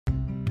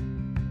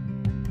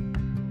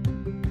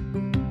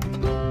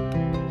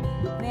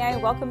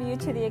welcome you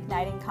to the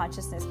Igniting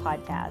Consciousness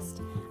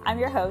podcast. I'm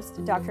your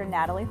host, Dr.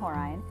 Natalie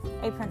Horine,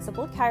 a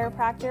principled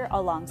chiropractor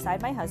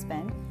alongside my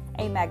husband,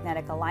 a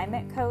magnetic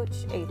alignment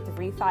coach, a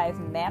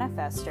 3-5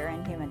 manifester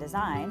in human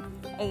design,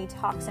 a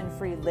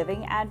toxin-free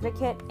living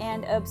advocate,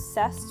 and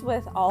obsessed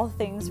with all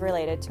things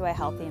related to a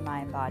healthy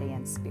mind, body,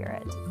 and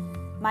spirit.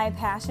 My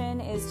passion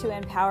is to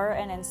empower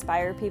and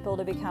inspire people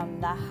to become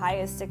the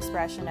highest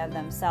expression of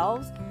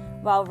themselves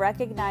while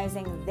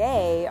recognizing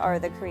they are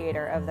the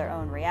creator of their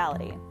own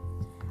reality.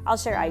 I'll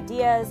share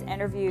ideas,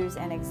 interviews,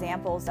 and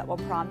examples that will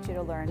prompt you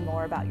to learn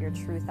more about your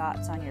true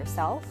thoughts on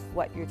yourself,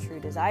 what your true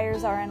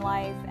desires are in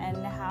life, and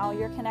how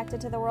you're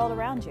connected to the world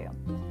around you.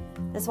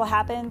 This will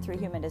happen through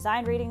human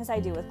design readings I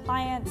do with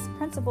clients,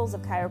 principles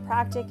of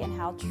chiropractic, and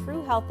how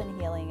true health and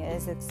healing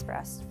is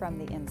expressed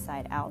from the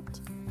inside out,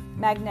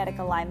 magnetic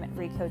alignment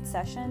recode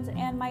sessions,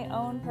 and my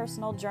own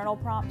personal journal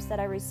prompts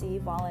that I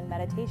receive while in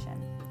meditation.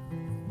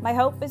 My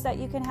hope is that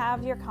you can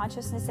have your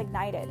consciousness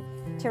ignited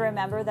to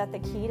remember that the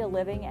key to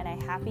living in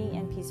a happy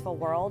and peaceful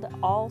world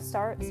all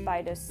starts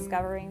by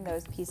discovering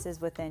those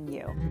pieces within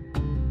you.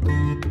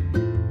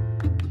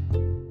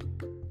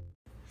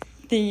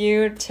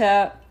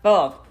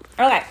 Beautiful.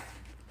 Okay,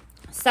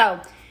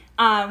 so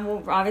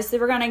obviously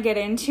we're going to get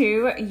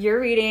into your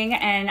reading,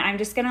 and I'm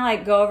just going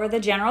to go over the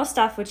general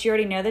stuff, which you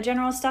already know the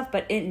general stuff,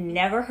 but it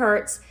never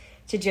hurts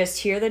to just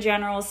hear the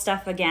general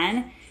stuff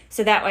again.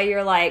 So that way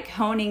you're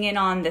honing in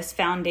on this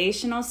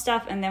foundational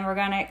stuff, and then we're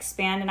going to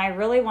expand. And I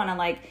really want to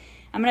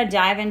I'm going to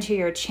dive into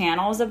your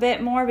channels a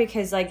bit more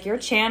because your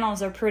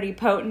channels are pretty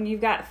potent. You've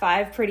got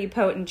 5 pretty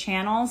potent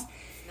channels.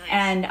 Nice.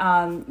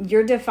 And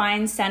your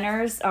defined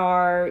centers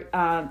are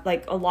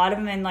a lot of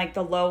them in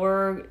the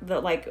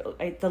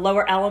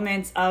lower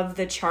elements of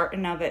the chart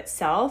and of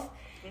itself.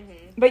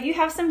 Mm-hmm. But you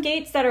have some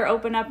gates that are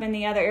open up in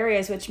the other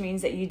areas, which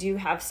means that you do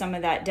have some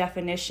of that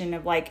definition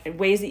of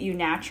ways that you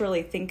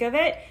naturally think of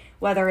it,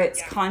 whether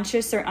it's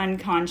conscious or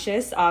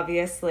unconscious,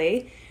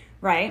 obviously,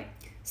 right?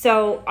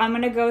 So I'm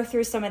going to go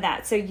through some of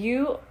that. So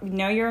you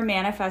know you're a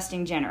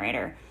manifesting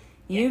generator.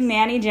 You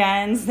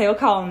Manny-gens, they'll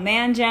call them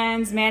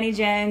Man-gens,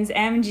 Manny-gens,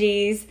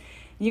 MGs.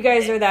 You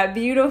guys are that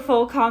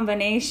beautiful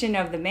combination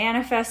of the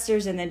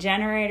manifestors and the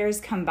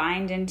generators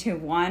combined into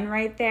one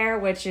right there,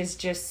 which is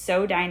just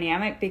so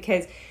dynamic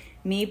because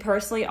me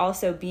personally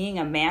also being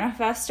a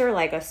manifester,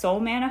 like a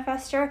soul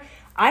manifester,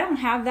 I don't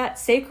have that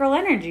sacral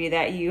energy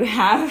that you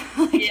have.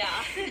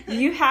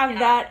 You have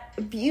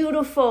that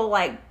beautiful,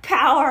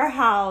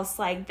 powerhouse.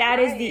 That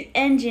is the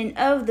engine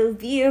of the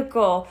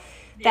vehicle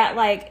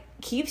that,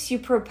 keeps you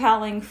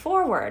propelling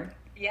forward.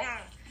 Yeah.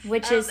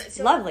 Which is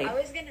lovely. I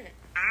was going to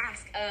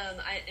ask,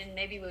 and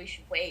maybe we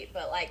should wait,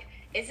 but,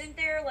 isn't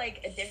there,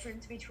 a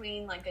difference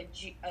between,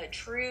 a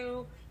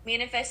true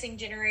manifesting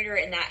generator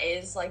and that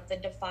is, the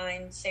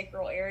defined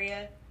sacral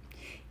area?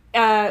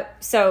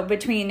 So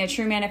between a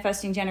true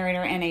manifesting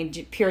generator and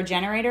a pure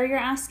generator, you're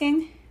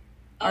asking?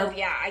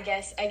 I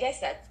guess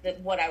that's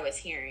what I was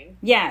hearing.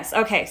 Yes.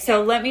 Okay.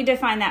 So let me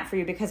define that for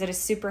you because it is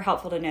super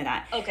helpful to know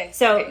that. Okay.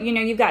 So,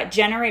 you've got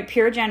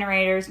pure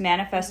generators,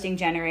 manifesting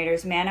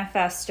generators,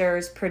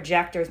 manifestors,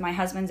 projectors. My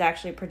husband's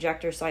actually a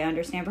projector, so I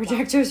understand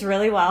projectors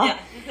really well.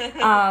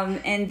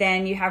 Yeah. And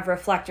then you have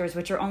reflectors,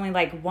 which are only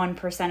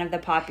 1% of the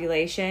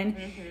population.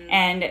 Mm-hmm.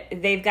 And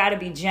they've got to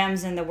be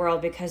gems in the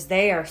world because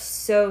they are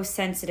so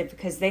sensitive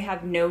because they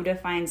have no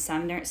defined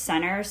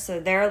center. So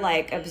they're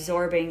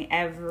absorbing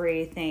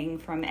everything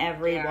from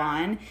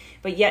everyone,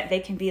 but yet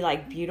they can be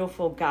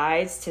beautiful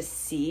guides to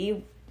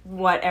see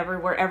where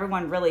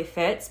everyone really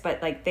fits,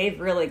 but they've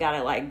really got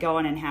to go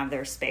in and have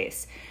their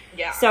space.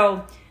 Yeah.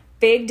 So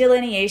big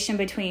delineation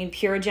between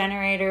pure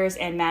generators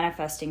and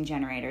manifesting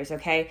generators.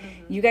 Okay.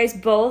 Mm-hmm. You guys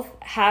both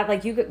have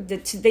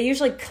they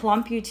usually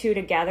clump you two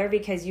together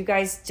because you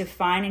guys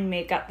define and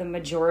make up the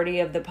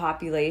majority of the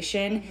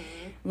population.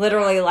 Mm-hmm.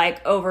 Literally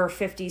over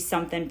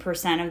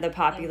 50-something% of the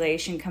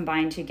population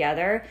combined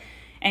together.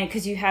 And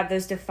because you have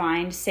those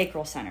defined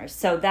sacral centers.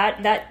 So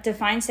that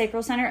defined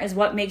sacral center is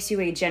what makes you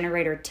a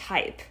generator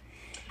type.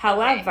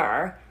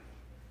 However,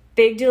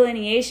 big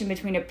delineation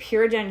between a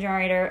pure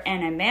generator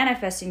and a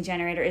manifesting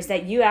generator is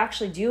that you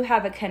actually do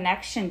have a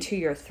connection to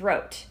your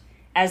throat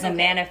as a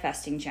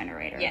manifesting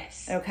generator.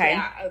 Yes. Okay?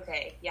 Yeah,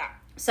 okay, yeah.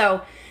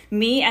 So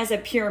me as a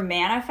pure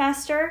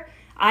manifester,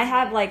 I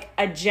have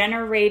a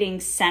generating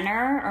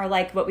center or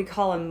what we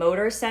call a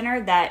motor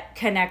center that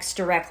connects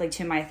directly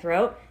to my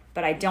throat.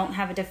 But I don't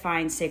have a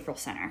defined sacral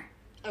center.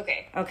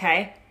 Okay.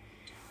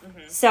 Mm-hmm.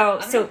 So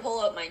I'm going to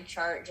pull up my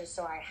chart just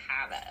so I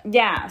have it.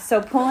 Yeah.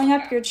 So pulling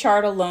up your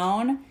chart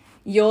alone,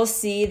 you'll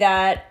see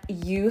that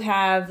you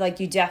have,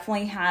 you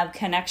definitely have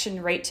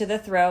connection right to the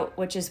throat,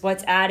 which is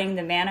what's adding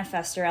the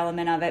manifestor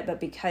element of it.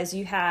 But because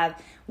you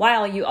have,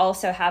 while you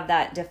also have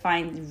that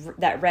defined,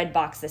 that red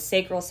box, the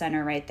sacral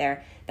center right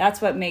there,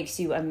 that's what makes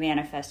you a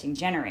manifesting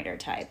generator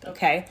type.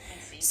 Okay.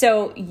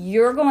 So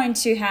you're going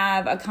to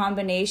have a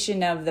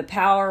combination of the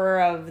power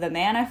of the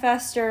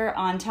manifester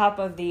on top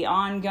of the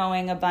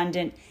ongoing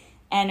abundant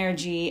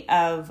energy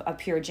of a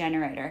pure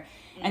generator.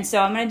 And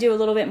so I'm going to do a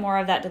little bit more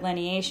of that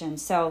delineation.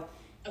 So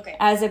Okay.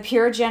 As a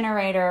pure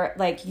generator,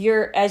 like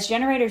as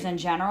generators in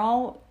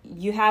general,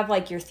 you have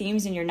like your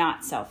themes and your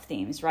not self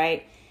themes,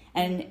 right?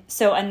 And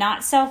so a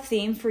not self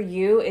theme for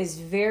you is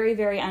very,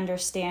 very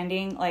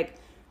understanding. Like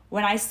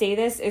when I say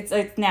this,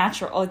 it's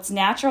natural. It's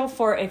natural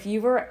for if you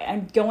were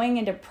going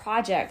into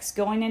projects,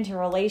 going into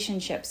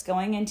relationships,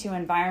 going into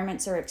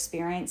environments or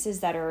experiences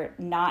that are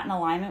not in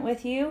alignment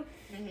with you,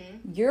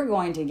 you're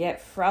going to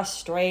get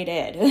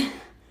frustrated.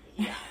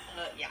 Yeah.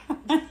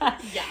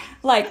 Yeah.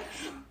 Like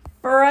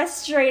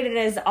frustrated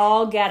as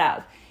all get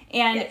up.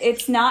 And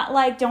it's not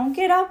like, don't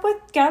get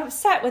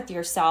upset with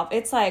yourself.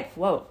 It's like,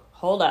 whoa,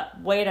 hold up.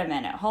 Wait a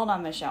minute. Hold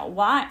on, Michelle.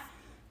 Why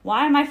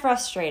am I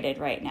frustrated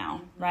right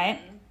now?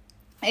 Right?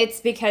 It's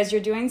because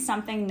you're doing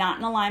something not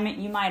in alignment.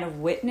 You might have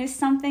witnessed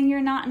something you're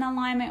not in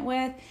alignment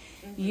with.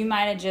 You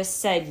might have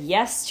just said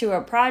yes to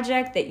a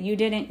project that you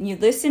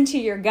listened to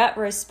your gut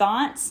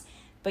response,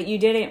 but you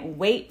didn't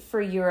wait for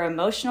your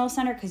emotional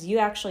center, because you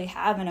actually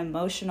have an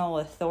emotional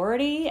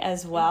authority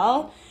as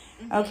well.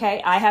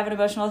 Okay, I have an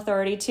emotional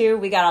authority too.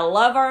 We got to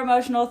love our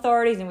emotional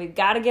authorities, and we've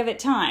got to give it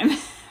time.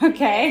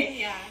 Okay?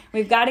 Yeah.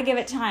 We've got to give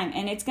it time.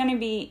 And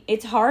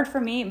it's hard for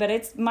me, but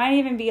it might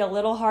even be a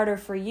little harder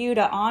for you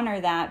to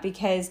honor that,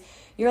 because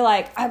you're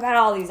like, I've got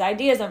all these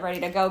ideas. I'm ready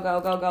to go,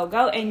 go, go, go,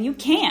 go. And you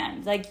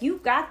can. Like,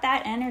 you've got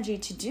that energy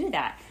to do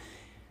that.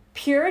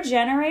 Pure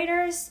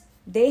generators,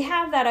 they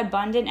have that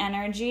abundant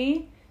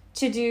energy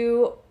to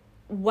do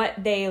what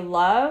they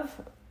love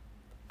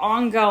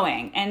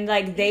ongoing, and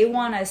like they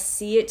want to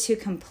see it to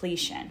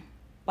completion,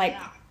 like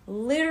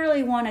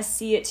literally want to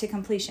see it to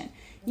completion.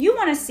 You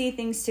want to see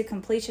things to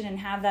completion and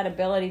have that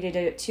ability to do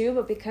it too,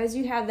 but because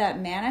you have that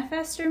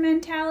manifester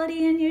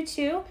mentality in you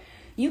too,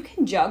 you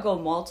can juggle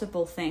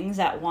multiple things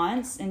at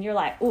once, and you're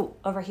like, ooh,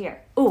 over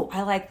here, ooh,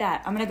 I like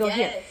that, I'm gonna go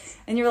here,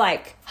 and you're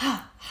like,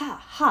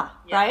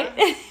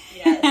 right?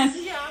 Yeah.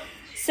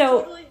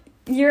 So totally.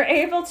 You're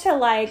able to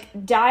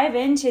like dive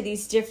into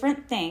these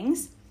different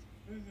things.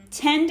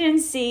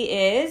 Tendency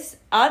is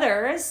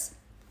others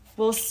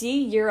will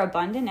see your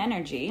abundant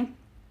energy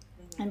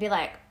and be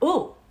like,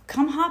 ooh,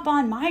 come hop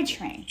on my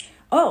train.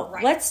 Oh,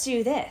 let's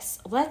do this.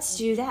 Let's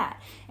do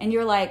that. And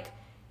you're like,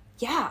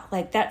 yeah,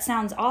 like that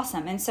sounds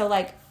awesome. And so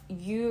like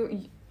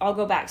I'll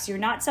go back. So your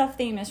not self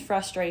theme is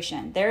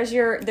frustration. There's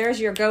your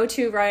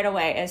go-to right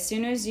away. As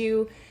soon as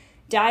you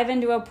dive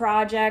into a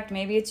project,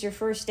 maybe it's your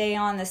first day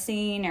on the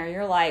scene, or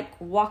you're like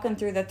walking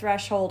through the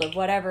threshold of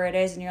whatever it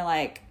is, and you're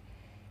like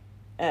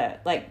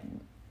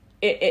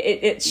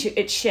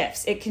it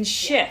shifts. It can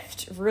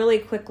shift really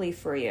quickly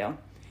for you.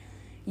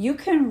 You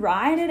can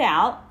ride it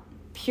out.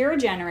 Pure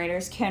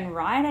generators can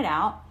ride it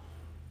out.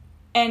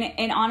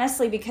 And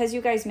honestly, because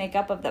you guys make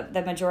up of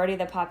the majority of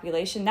the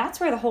population, that's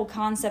where the whole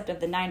concept of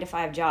the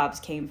 9-to-5 jobs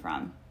came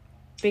from.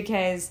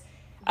 Because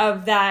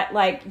of that,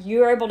 like,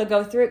 you're able to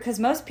go through it. Because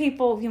most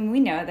people,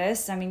 we know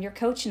this, I mean, you're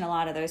coaching a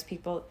lot of those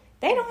people,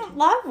 they don't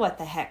love what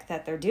the heck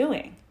that they're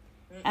doing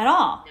at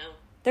all. No.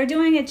 They're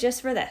doing it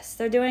just for this.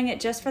 They're doing it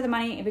just for the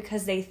money,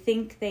 because they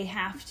think they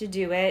have to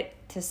do it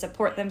to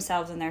support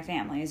themselves and their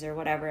families or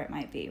whatever it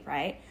might be,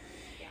 right?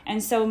 Yeah.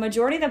 And so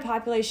majority of the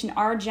population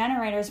are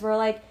generators. We're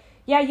like,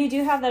 yeah, you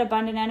do have that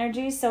abundant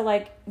energy, so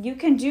like you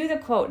can do the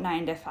quote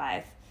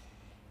 9-to-5.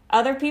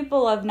 Other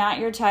people of not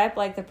your type,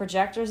 like the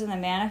projectors and the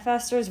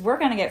manifestors, we're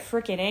going to get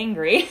freaking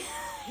angry.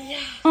 Yeah.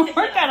 We're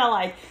going to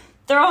like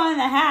throw in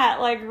the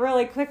hat like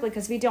really quickly,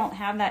 because we don't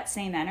have that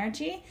same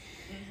energy.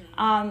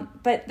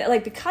 But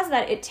like because of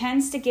that, it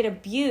tends to get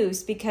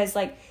abused, because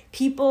like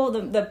people,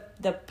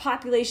 the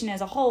population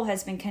as a whole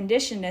has been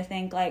conditioned to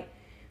think like,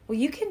 well,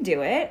 you can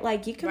do it.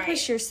 Like you can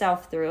push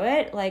yourself through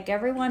it. Like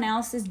everyone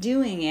else is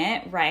doing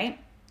it. Right.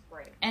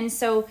 And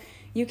so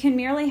you can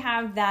merely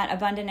have that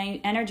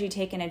abundant energy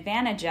taken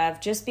advantage of.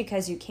 Just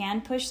because you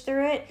can push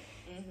through it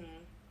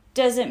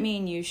doesn't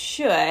mean you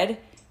should.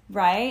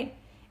 Right.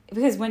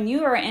 Because when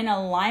you are in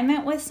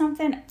alignment with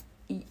something,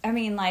 I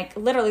mean, like,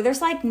 literally,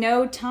 there's, like,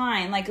 no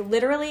time. Like,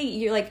 literally,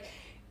 you're, like,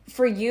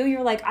 for you,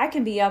 you're, like, I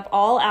can be up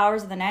all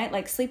hours of the night.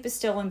 Like, sleep is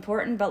still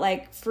important. But,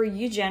 like, for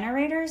you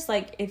generators,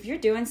 like, if you're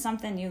doing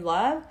something you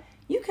love,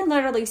 you can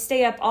literally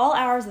stay up all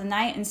hours of the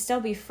night and still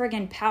be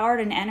friggin' powered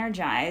and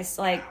energized,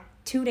 like,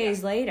 2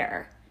 days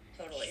later.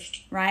 Totally.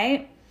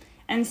 Right?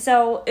 And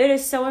so it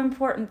is so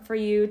important for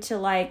you to,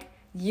 like,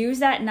 use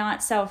that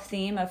not self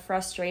theme of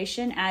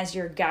frustration as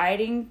your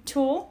guiding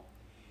tool.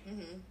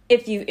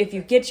 If you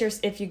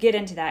get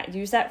into that,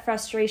 use that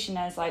frustration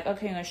as like,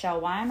 okay, Michelle,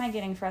 why am I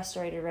getting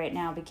frustrated right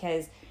now?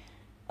 Because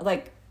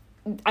like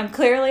I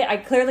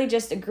clearly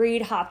just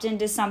hopped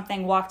into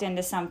something, walked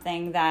into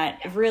something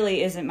that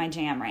really isn't my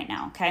jam right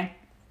now. Okay.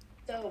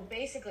 So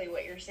basically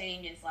what you're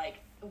saying is like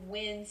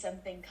when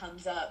something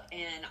comes up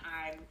and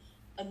I'm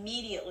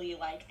immediately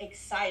like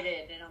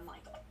excited and I'm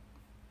like, oh,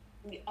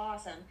 it'll be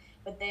awesome.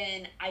 But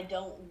then I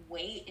don't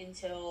wait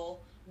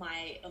until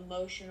my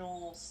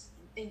emotional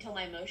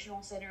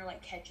center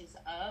like catches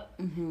up,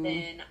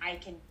 then I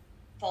can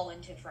fall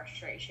into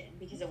frustration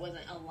because it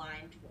wasn't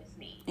aligned with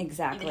me.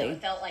 Exactly. Even though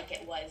it felt like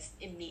it was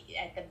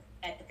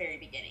at the very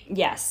beginning.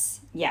 Yes.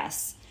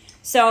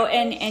 So,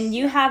 and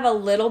you have a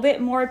little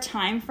bit more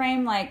time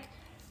frame, like,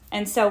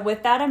 and so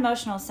with that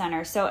emotional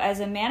center, so as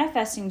a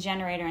manifesting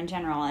generator in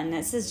general, and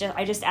this is just,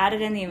 I just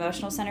added in the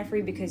emotional center for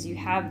you because you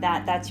have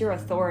that's your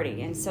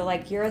authority. And so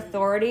like your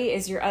authority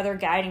is your other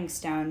guiding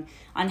stone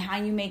on how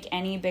you make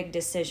any big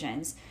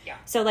decisions. Yeah.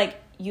 So like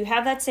you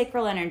have that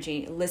sacral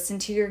energy, listen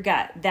to your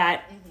gut,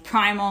 that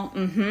primal,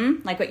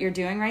 like what you're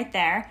doing right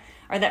there,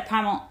 or that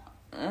primal,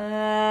 no,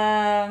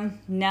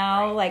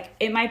 right. Like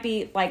it might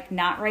be like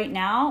not right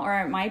now,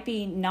 or it might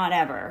be not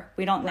ever.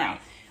 We don't know.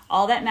 Right.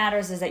 All that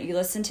matters is that you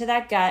listen to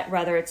that gut,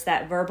 whether it's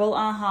that verbal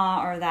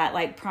or that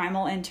like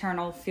primal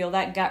internal, feel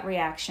that gut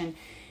reaction.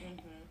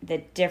 The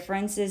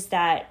difference is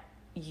that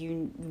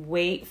you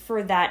wait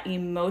for that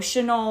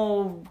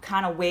emotional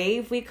kind of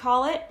wave, we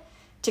call it,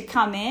 to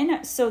come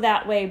in. So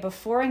that way,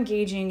 before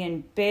engaging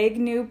in big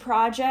new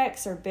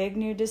projects or big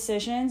new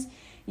decisions,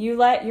 you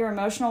let your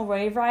emotional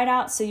wave ride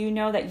out, so you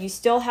know that you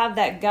still have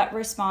that gut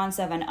response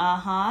of an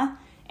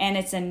and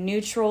it's a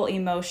neutral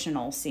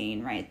emotional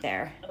scene right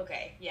there.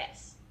 Okay,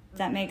 yes. Does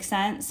that make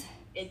sense?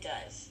 It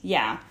does.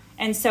 Yeah.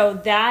 And so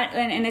that,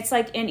 and it's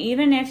like, and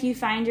even if you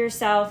find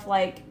yourself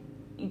like,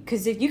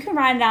 because if you can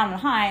ride it down on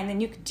high, and then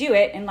you could do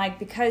it, and like,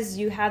 because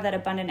you have that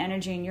abundant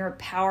energy and you're a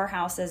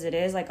powerhouse as it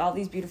is, like all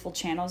these beautiful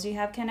channels you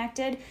have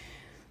connected,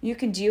 you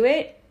can do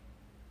it,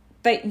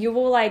 but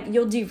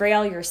you'll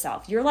derail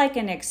yourself. You're like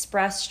an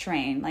express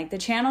train. Like the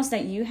channels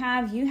that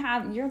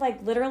you're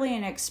like literally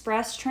an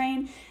express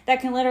train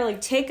that can literally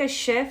take a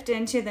shift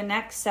into the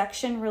next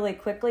section really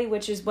quickly,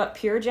 which is what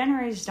pure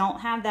generators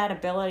don't have that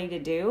ability to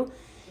do.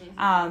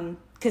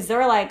 Because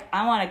they're like,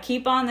 I want to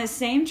keep on this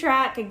same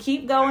track and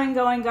keep going,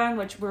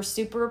 which we're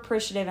super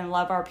appreciative and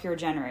love our pure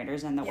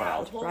generators in the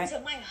world. Well, right?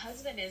 So my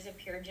husband is a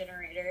pure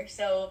generator,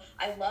 so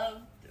I love,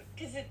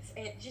 because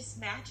it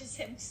just matches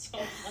him so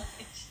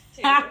much.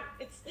 Too.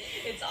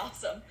 It's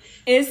awesome.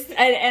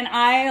 And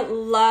I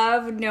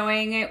love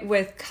knowing it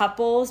with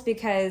couples,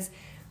 because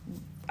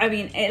I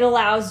mean it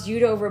allows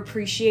you to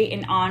appreciate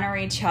and honor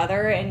each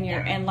other, and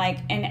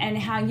and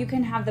how you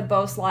can have the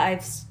both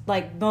lives,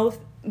 like both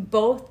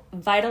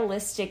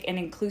vitalistic and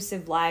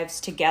inclusive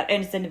lives together,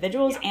 and it's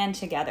individuals and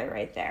together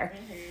right there.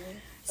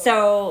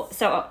 So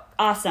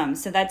awesome.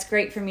 So that's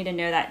great for me to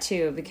know that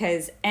too,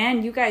 because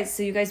you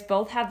guys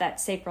both have that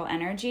sacral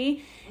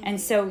energy, and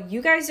so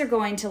you guys are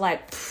going to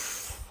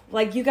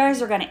like you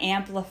guys are going to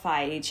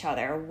amplify each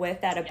other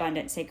with that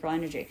abundant sacral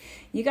energy.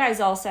 You guys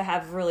also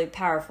have really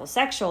powerful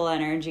sexual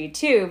energy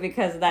too,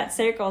 because that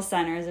sacral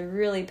center is a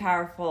really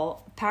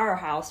powerful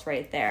powerhouse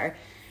right there.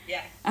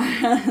 Yeah. We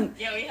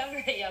have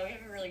a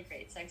really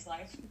great sex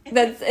life.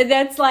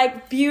 That's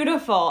like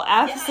beautiful,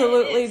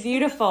 absolutely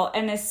beautiful,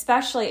 and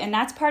especially, and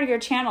that's part of your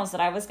channels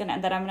that I'm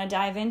gonna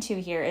dive into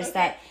here is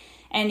that,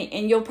 and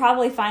you'll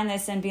probably find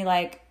this and be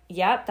like,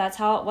 yep, that's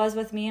how it was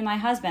with me and my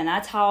husband.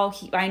 That's how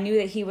I knew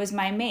that he was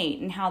my mate,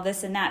 and how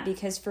this and that,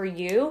 because for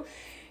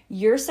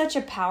you're such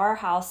a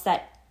powerhouse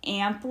that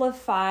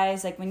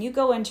amplifies, like when you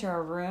go into a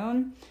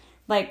room,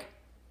 like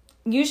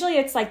usually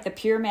it's like the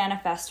pure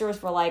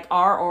manifestors where like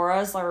our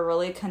auras are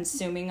really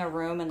consuming a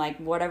room, and like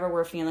whatever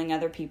we're feeling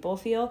other people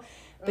feel.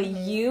 But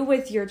you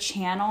with your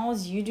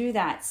channels, you do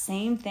that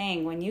same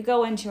thing. When you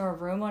go into a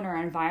room or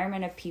an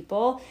environment of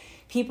people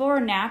are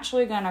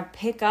naturally going to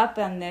pick up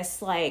on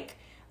this, like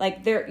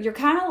you're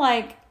kind of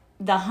like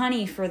the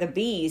honey for the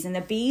bees, and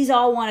the bees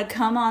all want to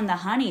come on the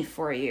honey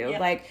for you. Yep.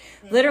 Like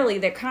literally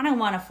they kind of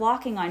want to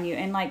flocking on you.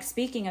 And like,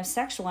 speaking of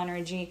sexual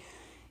energy,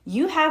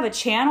 you have a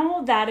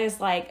channel that is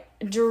like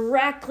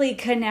directly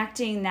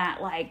connecting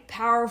that like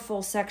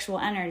powerful sexual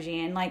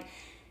energy, and like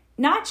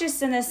not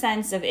just in the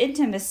sense of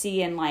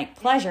intimacy and like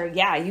pleasure.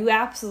 Yeah, you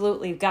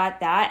absolutely got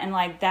that. And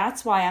like,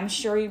 that's why I'm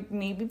sure you,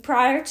 maybe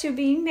prior to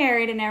being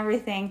married and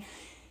everything,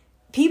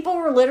 people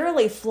were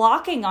literally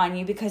flocking on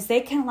you because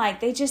they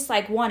just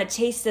like want a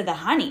taste of the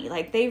honey.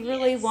 Like they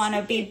really want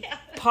to be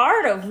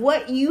part of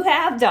what you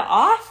have to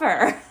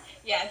offer.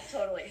 Yeah,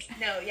 totally.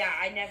 No, yeah,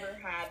 I never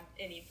had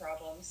any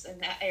problems in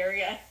that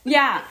area.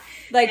 Yeah,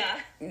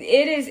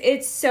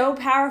 it's so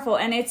powerful.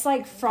 And it's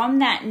like from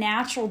that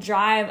natural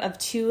drive of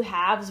two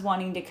halves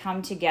wanting to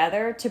come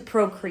together to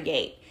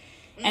procreate.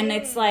 And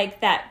it's like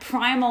that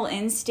primal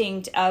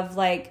instinct of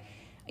like,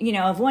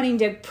 of wanting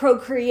to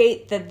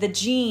procreate the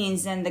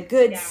genes and the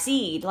good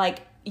seed. Like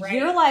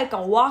you're like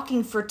a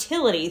walking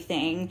fertility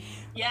thing.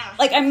 Yeah.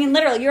 Like, I mean,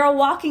 literally, you're a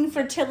walking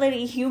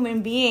fertility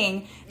human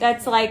being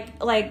that's like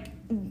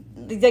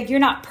you're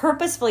not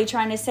purposefully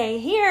trying to say,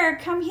 here,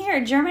 come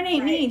here,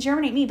 germinate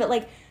me. But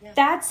like,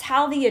 that's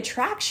how the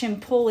attraction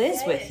pull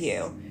is with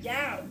you.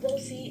 Yeah. Well,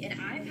 see, and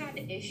I've had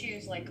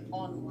issues like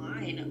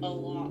online a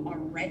lot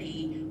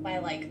already by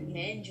like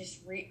men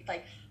just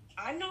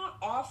I'm not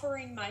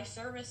offering my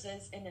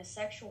services in a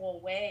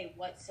sexual way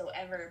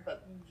whatsoever,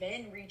 but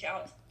men reach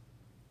out.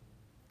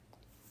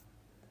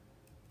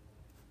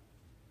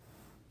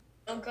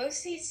 I'll go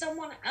see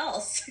someone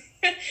else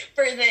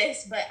for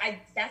this, but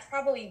that's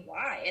probably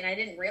why, and I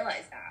didn't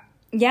realize that.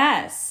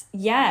 Yes.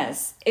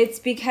 It's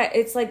because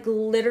it's like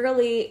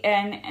literally,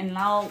 and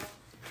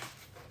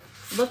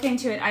look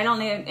into it. I don't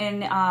know,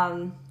 and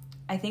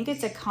I think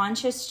it's a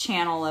conscious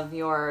channel of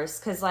yours,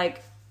 because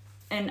like,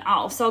 and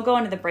I'll go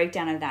into the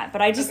breakdown of that.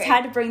 But I just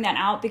had to bring that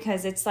out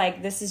because it's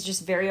like, this is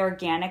just very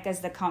organic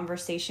as the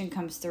conversation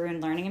comes through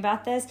and learning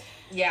about this.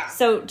 Yeah.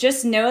 So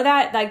just know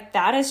that, like,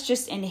 that is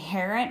just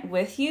inherent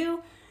with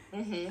you.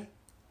 Mm-hmm.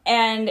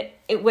 And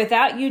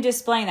without you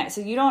displaying that.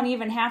 So you don't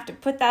even have to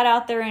put that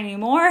out there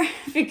anymore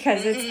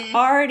because it's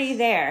already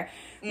there,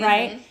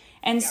 right?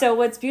 And so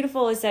what's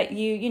beautiful is that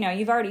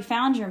you've already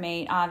found your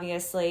mate,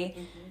 obviously.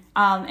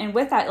 And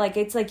with that, like,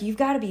 it's like, you've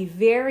got to be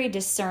very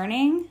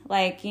discerning,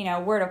 like,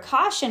 word of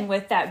caution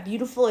with that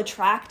beautiful,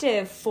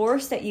 attractive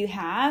force that you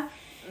have.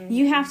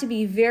 You have to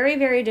be very,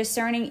 very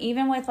discerning,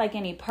 even with like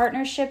any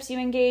partnerships you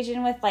engage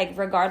in with, like,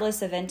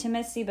 regardless of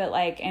intimacy, but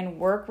like in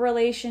work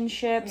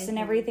relationships and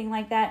everything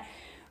like that.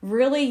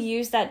 Really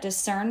use that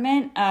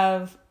discernment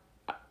of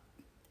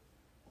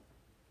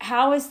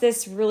how is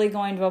this really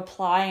going to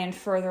apply and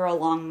further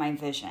along my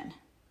vision.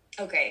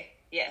 Okay.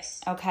 Yes.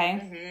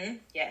 Okay.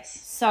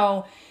 Yes.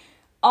 So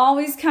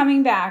always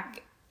coming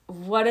back,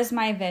 what is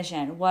my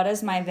vision? What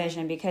is my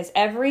vision? Because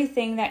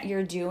everything that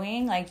you're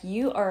doing, like,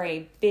 you are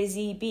a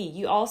busy bee.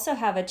 You also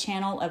have a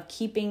channel of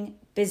keeping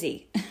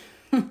busy.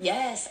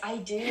 Yes, I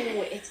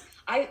do.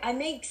 I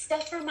make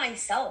stuff for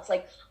myself.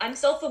 Like, I'm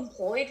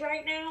self-employed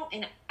right now,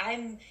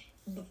 and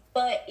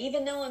but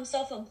even though I'm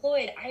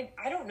self-employed,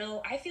 I don't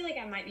know. I feel like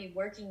I might be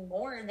working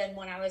more than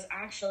when I was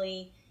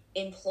actually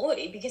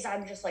employed, because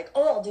I'm just like,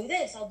 oh, I'll do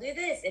this.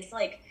 It's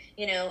like,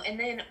 and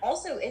then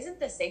also, isn't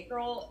the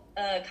sacral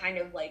kind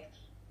of like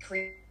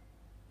creative?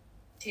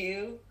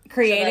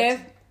 So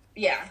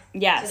yeah.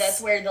 Yes. So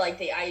that's where like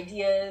the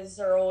ideas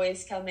are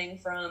always coming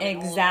from.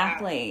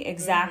 Exactly.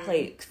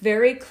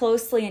 Very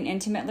closely and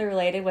intimately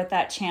related with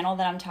that channel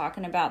that I'm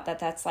talking about.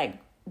 That's like,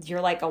 you're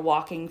like a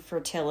walking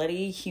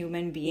fertility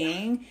human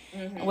being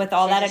with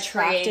all that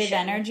attractive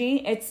energy.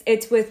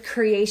 It's with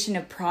creation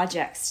of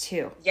projects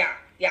too. Yeah.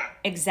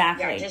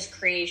 Exactly. Yeah, just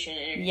creation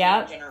energy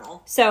in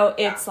general. So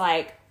it's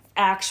like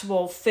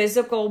actual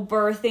physical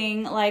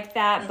birthing like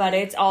that, but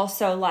it's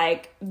also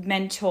like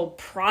mental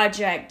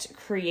project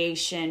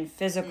creation,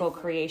 physical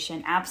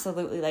creation.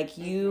 Absolutely. Like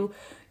you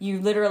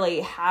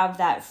literally have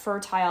that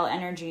fertile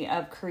energy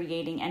of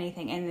creating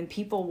anything. And then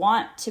people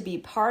want to be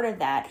part of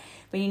that,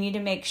 but you need to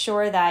make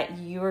sure that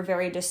you are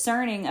very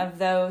discerning of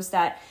those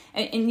that,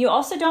 and you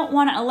also don't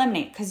want to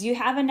eliminate, because you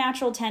have a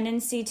natural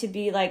tendency to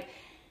be like,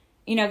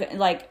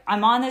 like,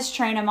 I'm on this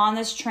train.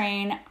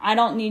 I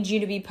don't need you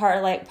to be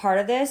part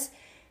of this.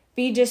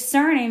 Be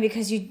discerning,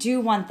 because you do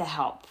want the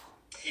help.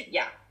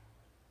 Yeah.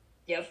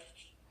 Yep.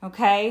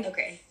 Okay?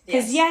 Okay.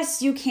 Because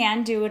yes, you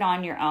can do it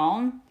on your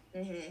own.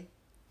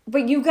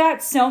 But you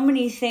got so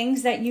many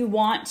things that you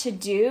want to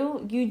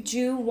do. You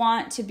do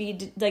want to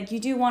be, like, you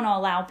do want to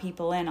allow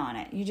people in on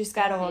it. You just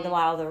got to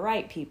allow the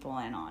right people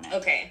in on it.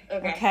 Okay?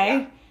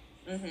 Yeah.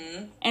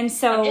 And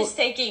so I'm just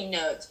taking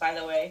notes, by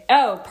the way.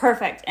 Oh,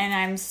 perfect. And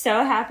I'm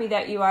so happy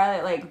that you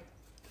are, like,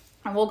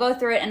 we'll go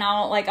through it, and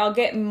I'll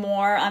get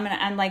more,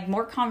 I'm like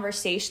more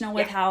conversational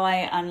with how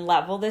I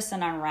unlevel this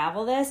and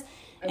unravel this.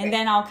 And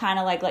then I'll kind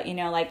of like let you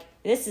know, like,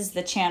 this is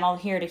the channel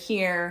here to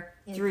here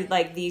through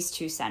like these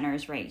two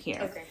centers right here.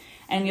 Okay.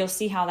 And you'll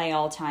see how they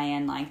all tie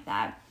in like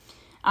that.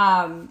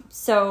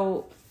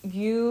 So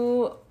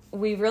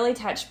we really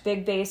touched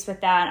big base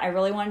with that. I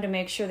really wanted to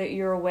make sure that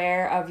you're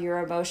aware of your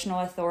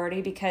emotional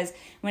authority, because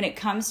when it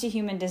comes to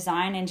human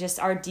design and just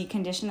our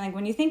deconditioning, like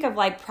when you think of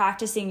like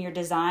practicing your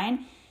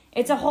design,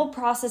 it's a whole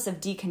process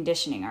of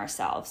deconditioning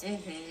ourselves.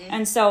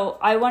 And so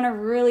I want to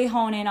really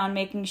hone in on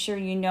making sure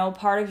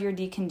part of your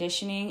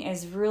deconditioning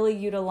is really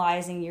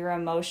utilizing your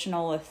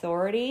emotional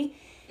authority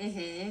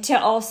to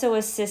also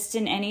assist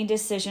in any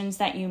decisions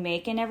that you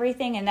make and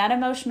everything. And that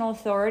emotional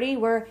authority,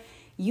 where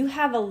you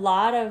have a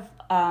lot of,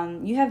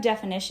 you have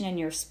definition in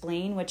your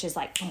spleen, which is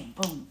like boom,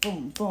 boom,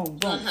 boom, boom,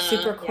 boom,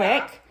 super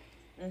quick.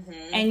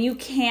 And you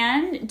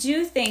can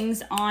do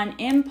things on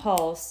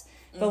impulse.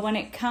 But when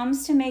it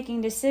comes to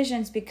making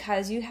decisions,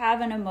 because you have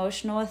an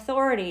emotional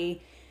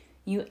authority,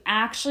 you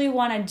actually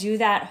want to do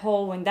that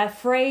when that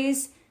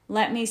phrase,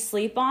 let me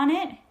sleep on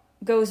it,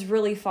 goes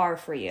really far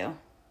for you.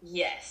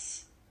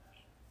 Yes.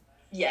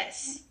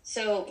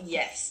 So,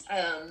 yes.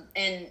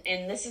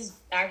 And this has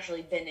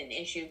actually been an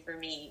issue for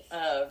me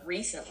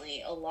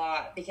recently a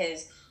lot,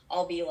 because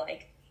I'll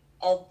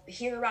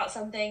hear about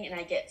something and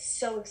I get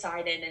so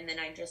excited, and then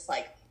I just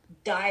like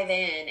dive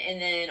in,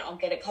 and then I'll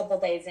get a couple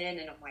days in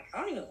and I'm like,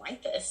 I don't even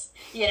like this,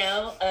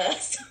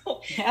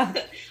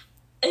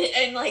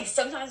 and like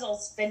sometimes I'll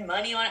spend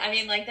money on it. I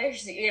mean, like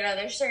there's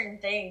certain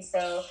things,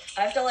 so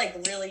I have to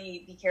like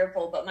really be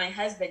careful. But my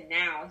husband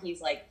now, he's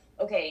like,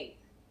 okay,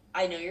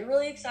 I know you're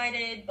really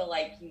excited, but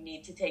like you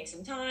need to take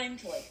some time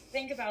to like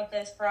think about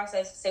this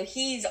process. So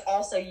he's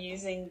also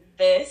using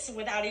this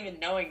without even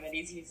knowing that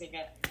he's using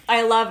it.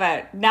 I love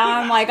it. Now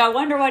I'm like, I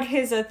wonder what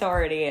his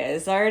authority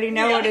is. I already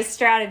know what his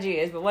strategy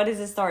is, but what is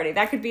his authority?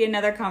 That could be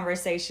another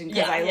conversation,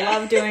 because I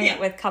love doing it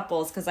with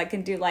couples, because I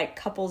can do like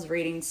couples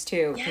readings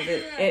too.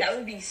 Yeah, that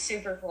would be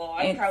super cool.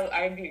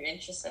 I'd be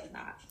interested in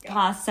that. Yeah.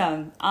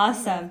 Awesome.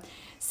 Mm-hmm.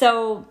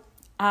 So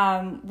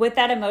with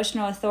that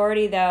emotional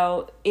authority,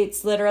 though,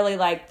 it's literally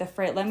like the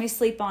phrase, let me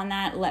sleep on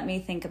that, let me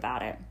think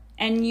about it.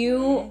 And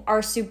you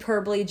are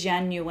superbly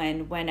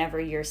genuine whenever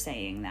you're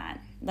saying that.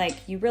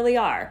 Like, you really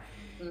are.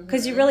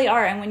 Because you really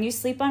are. And when you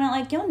sleep on it,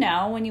 like, you'll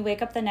know when you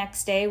wake up the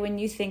next day, when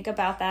you think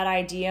about that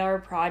idea or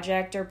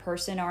project or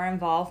person or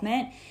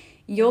involvement,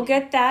 you'll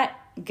get that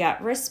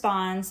gut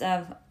response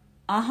of,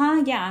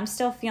 yeah, I'm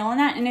still feeling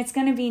that. And it's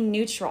going to be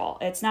neutral.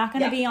 It's not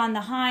going to be on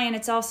the high, and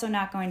it's also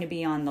not going to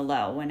be on the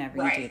low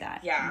whenever you do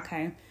that. Yeah.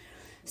 Okay.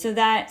 So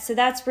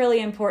that's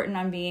really important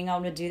on being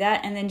able to do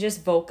that. And then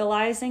just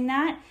vocalizing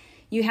that.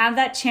 You have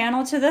that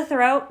channel to the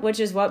throat, which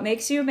is what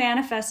makes you a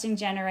manifesting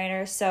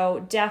generator.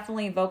 So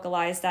definitely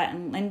vocalize that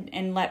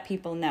and let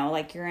people know,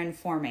 like you're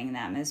informing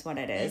them is what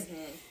it is.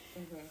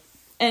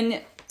 And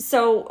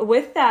so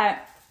with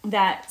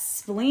that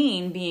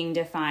spleen being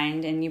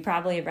defined, and you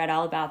probably have read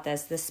all about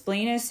this, the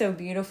spleen is so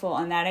beautiful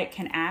in that it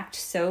can act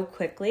so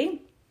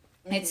quickly.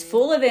 It's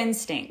full of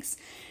instincts.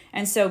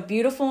 And so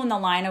beautiful in the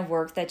line of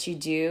work that you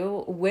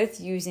do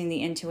with using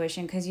the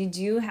intuition, because you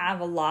do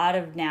have a lot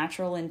of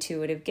natural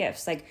intuitive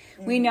gifts. Like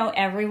we know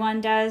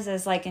everyone does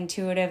as like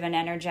intuitive and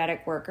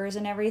energetic workers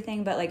and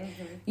everything, but like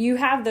you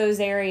have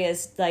those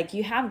areas, like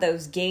you have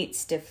those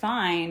gates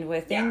defined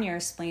within your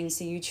spleen.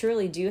 So you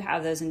truly do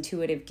have those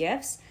intuitive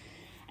gifts.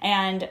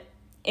 And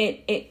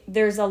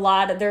there's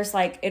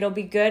like, it'll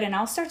be good. And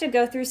I'll start to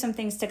go through some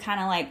things to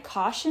kind of like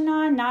caution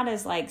on, not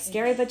as like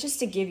scary, but just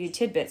to give you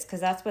tidbits,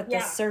 because that's what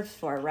this serves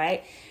for,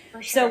 right?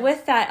 For sure. So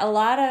with that, a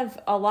lot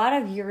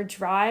of your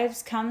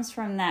drives comes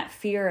from that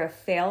fear of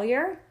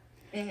failure.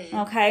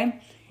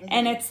 Okay.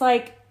 And it's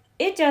like,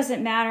 it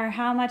doesn't matter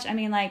how much, I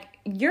mean, like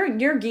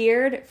you're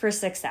geared for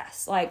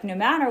success. Like no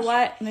matter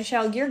what,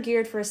 Michelle, you're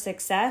geared for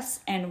success,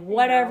 and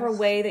whatever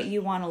way that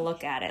you want to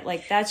look at it.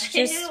 Like that's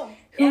just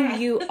who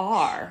you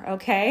are.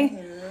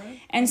 Okay.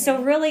 And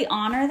so really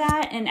honor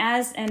that.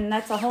 And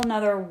that's a whole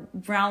nother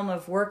realm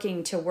of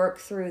working to work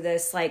through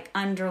this, like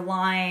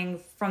underlying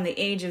from the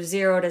age of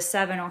 0 to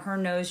 7, or her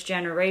knows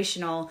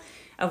generational,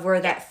 of where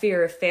that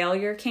fear of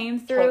failure came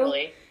through.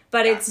 Totally.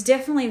 But it's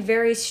definitely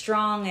very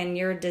strong in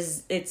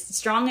it's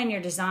strong in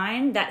your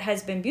design that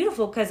has been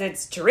beautiful, because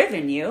it's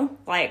driven you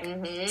like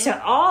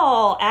to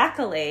all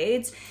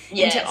accolades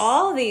and to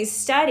all these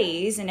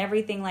studies and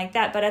everything like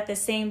that. But at the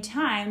same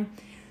time,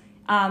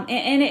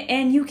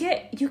 and you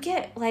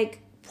get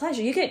like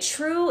pleasure, you get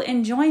true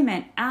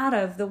enjoyment out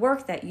of the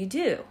work that you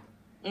do.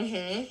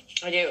 I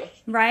do.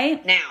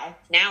 Right? Now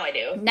I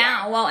do.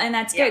 Well, and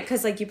that's good,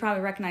 because like you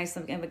probably recognize the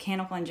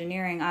mechanical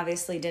engineering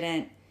obviously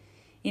didn't.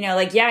 You know,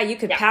 like, you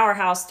could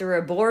powerhouse through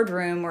a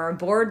boardroom or a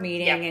board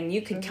meeting, and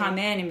you could come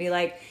in and be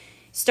like,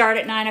 start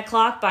at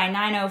 9:00 by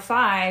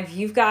 9:05.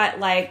 You've got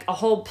like a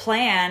whole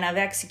plan of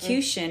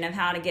execution of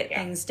how to get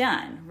things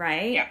done,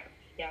 right? Yeah.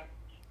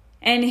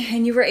 And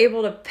you were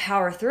able to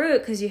power through it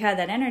because you had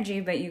that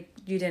energy, but you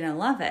didn't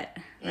love it,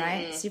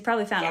 right? So you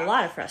probably found a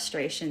lot of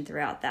frustration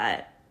throughout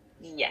that.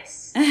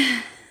 Yes.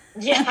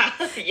 Yeah.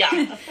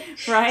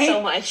 Right?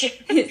 So much.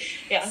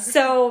 Yeah.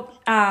 So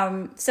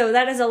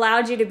that has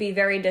allowed you to be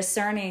very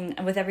discerning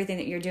with everything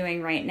that you're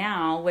doing right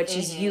now, which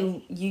is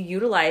you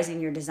utilizing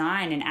your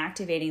design and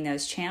activating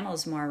those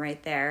channels more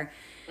right there.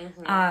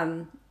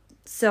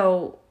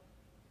 So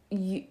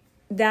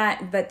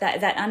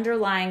that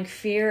underlying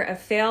fear of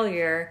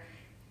failure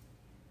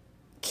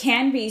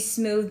can be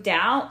smoothed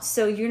out,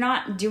 so you're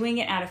not doing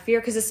it out of fear,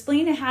 because the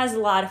spleen has a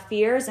lot of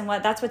fears, and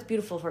that's what's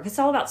beautiful for it, 'cause it's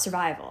all about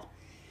survival.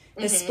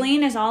 The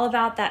spleen is all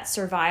about that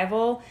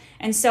survival.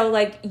 And so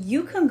like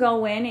you can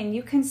go in and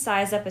you can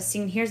size up a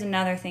scene. Here's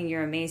another thing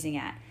you're amazing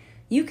at.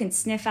 You can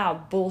sniff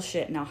out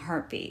bullshit in a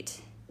heartbeat.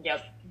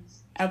 Yep.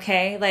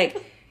 Okay?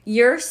 Like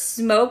your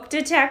smoke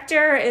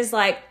detector is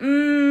like,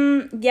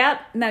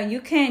 yep. No, you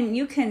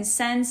can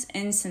sense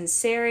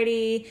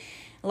insincerity,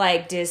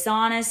 like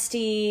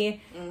dishonesty,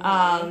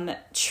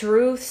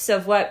 truths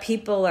of what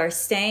people are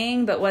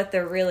saying, but what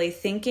they're really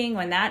thinking.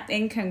 When that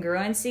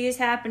incongruency is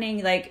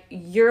happening, like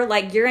your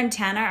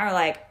antenna are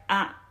like,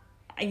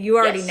 you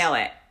already know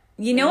it.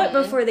 You know it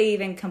before they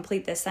even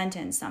complete the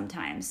sentence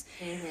sometimes,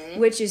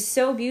 which is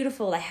so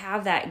beautiful to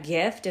have that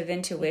gift of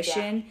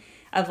intuition.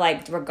 Of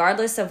like,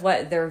 regardless of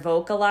what they're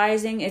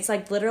vocalizing, it's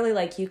like literally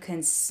like you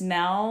can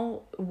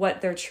smell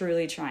what they're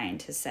truly trying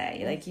to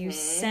say. Like you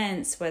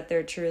sense what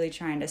they're truly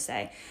trying to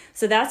say.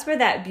 So that's where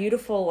that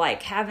beautiful,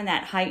 like having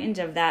that heightened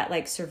of that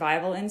like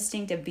survival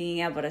instinct of being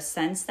able to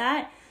sense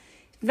that,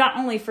 not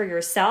only for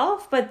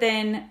yourself, but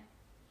then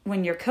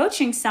when you're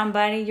coaching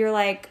somebody, you're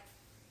like,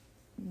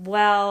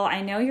 well,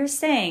 I know you're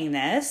saying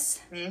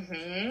this.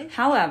 Mm-hmm.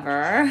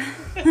 However.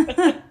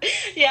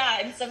 Yeah,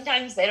 and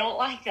sometimes they don't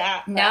like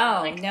that.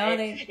 No, like,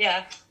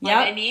 yeah.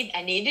 Like, I need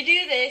to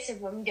do this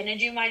if I'm gonna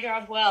do my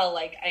job well.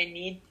 Like, I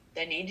need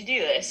to do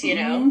this, you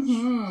know?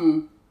 Mm-hmm.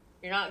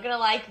 You're not gonna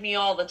like me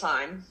all the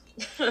time.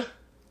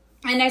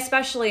 And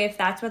especially if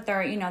that's what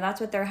they're,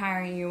 that's what they're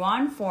hiring you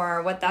on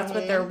for, that's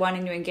what they're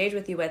wanting to engage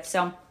with you with.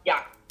 So,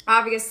 yeah.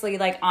 Obviously,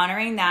 like,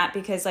 honoring that,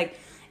 because, like,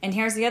 and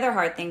here's the other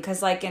hard thing,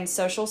 because, like, in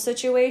social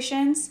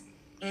situations,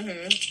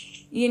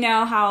 you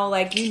know how,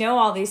 like,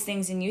 all these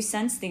things and you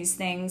sense these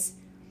things,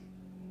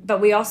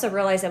 but we also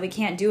realize that we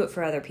can't do it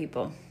for other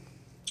people.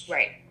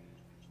 Right.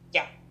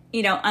 Yeah.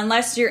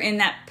 Unless you're in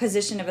that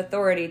position of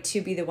authority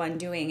to be the one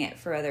doing it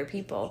for other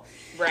people.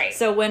 Right.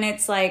 So when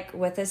it's, like,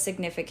 with a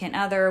significant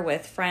other,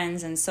 with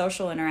friends and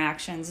social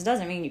interactions, it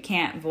doesn't mean you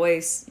can't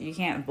voice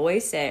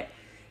it,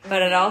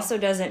 but it also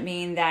doesn't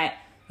mean that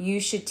you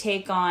should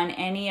take on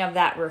any of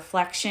that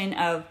reflection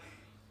of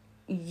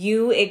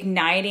you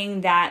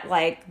igniting that,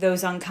 like,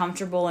 those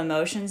uncomfortable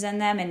emotions in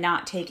them and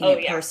not taking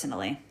it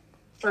personally.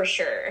 For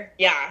sure.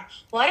 Yeah.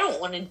 Well, I don't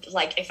want to,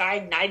 like, if I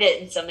ignite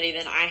it in somebody,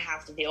 then I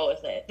have to deal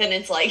with it. Then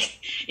it's like,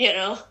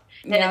 then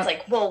it's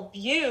like, well,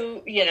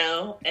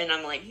 and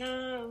I'm like,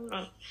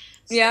 no.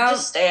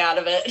 Just stay out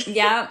of it.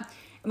 Yeah.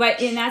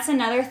 And that's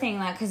another thing,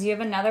 like, because you have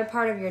another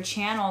part of your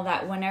channel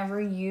that whenever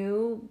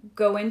you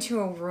go into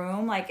a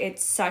room, like,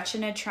 it's such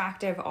an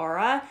attractive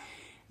aura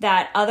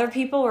that other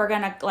people are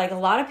going to, like, a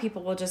lot of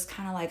people will just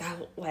kind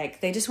of,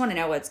 like, they just want to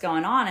know what's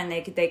going on, and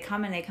they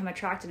come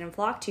attracted and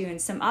flock to you. And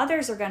some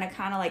others are going to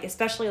kind of, like,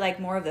 especially, like,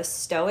 more of the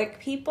stoic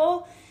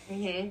people,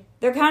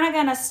 they're kind of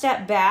going to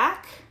step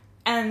back.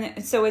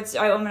 And so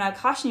I'm going to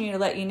caution you to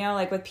let you know,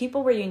 like, with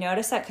people where you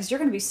notice that, because you're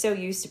going to be so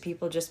used to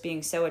people just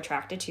being so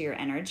attracted to your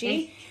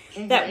energy,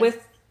 that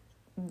with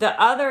the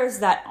others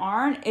that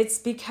aren't, it's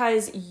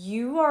because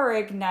you are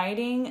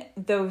igniting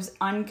those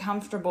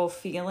uncomfortable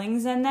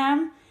feelings in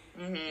them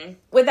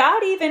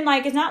without even,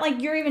 like, it's not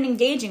like you're even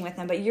engaging with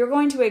them, but you're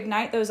going to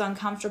ignite those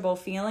uncomfortable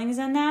feelings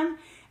in them.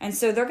 And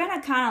so they're going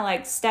to kind of,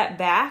 like, step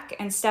back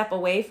and step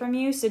away from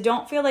you. So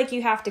don't feel like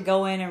you have to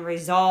go in and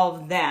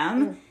resolve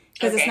them,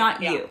 because it's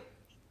not you.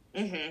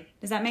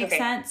 Does that make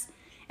sense?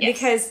 Yes.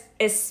 Because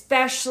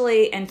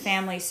especially in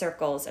family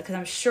circles, because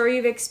I'm sure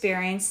you've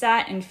experienced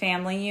that in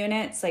family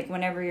units, like,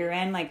 whenever you're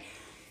in, like,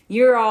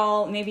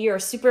 maybe you're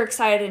super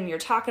excited and you're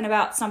talking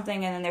about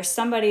something, and then there's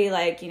somebody,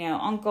 like,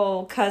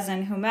 uncle,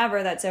 cousin,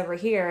 whomever that's over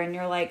here, and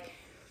you're like,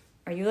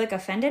 are you, like,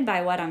 offended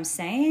by what I'm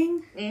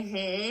saying?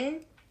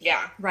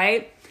 Yeah.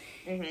 Right?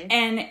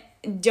 And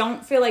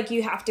don't feel like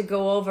you have to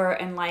go over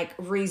and, like,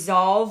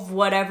 resolve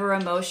whatever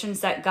emotions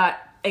that got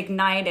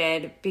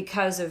ignited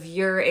because of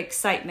your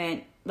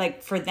excitement,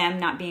 like, for them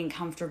not being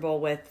comfortable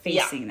with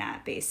facing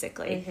that,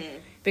 basically.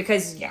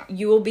 Because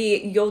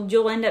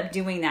you'll end up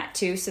doing that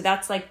too. So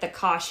that's, like, the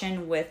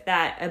caution with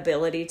that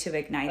ability to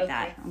ignite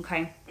that.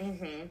 Okay.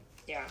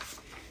 Yeah.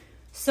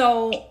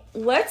 So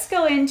let's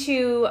go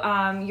into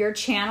your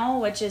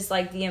channel, which is,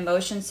 like, the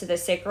emotions to the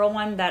sacral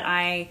one that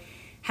I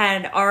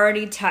had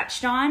already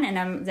touched on.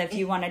 And if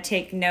you want to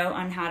take note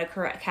on how to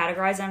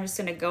categorize, I'm just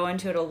going to go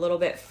into it a little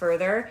bit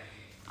further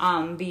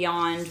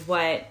beyond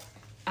what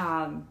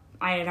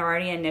I had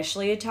already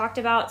initially talked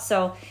about.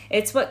 So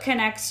it's what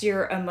connects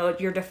your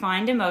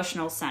defined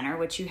emotional center,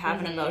 which you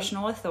have an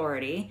emotional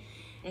authority,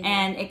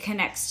 and it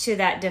connects to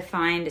that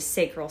defined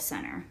sacral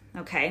center.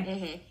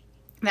 Okay.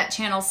 That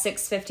channel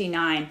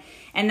 659,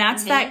 and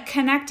that's that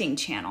connecting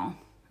channel.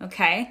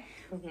 Okay.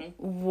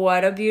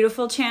 What a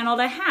beautiful channel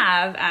to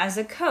have as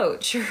a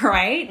coach,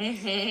 right?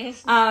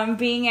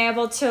 Being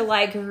able to,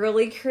 like,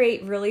 really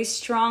create really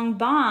strong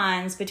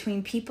bonds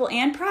between people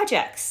and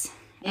projects.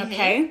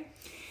 Okay.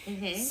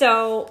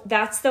 So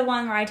that's the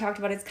one where I talked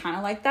about. It's kind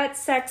of like that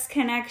sex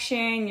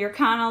connection. You're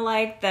kind of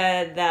like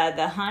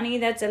the honey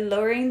that's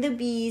alluring the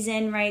bees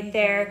in right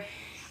there.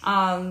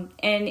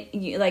 And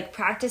you, like,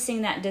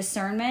 practicing that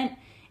discernment,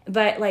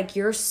 but, like,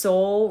 your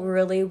soul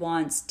really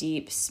wants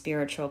deep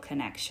spiritual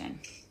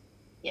connection.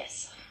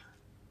 Yes.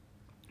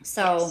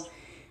 So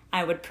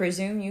I would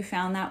presume you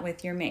found that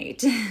with your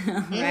mate,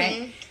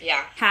 right?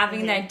 Yeah.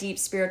 Having that deep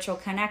spiritual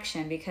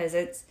connection, because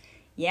it's,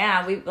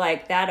 we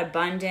like that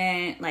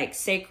abundant, like,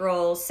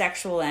 sacral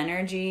sexual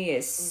energy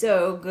is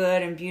so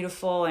good and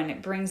beautiful, and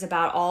it brings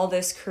about all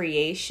this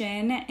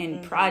creation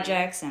in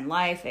projects and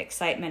life,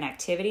 excitement,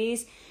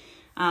 activities.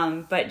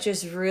 But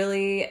just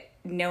really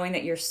knowing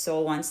that your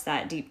soul wants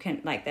that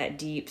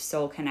deep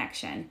soul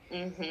connection,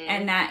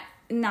 and that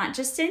not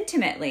just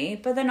intimately,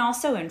 but then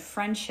also in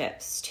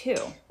friendships too.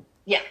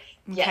 Yeah.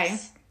 Okay.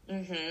 Yes.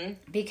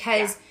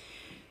 Because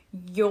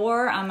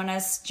I'm going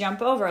to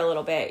jump over a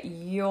little bit.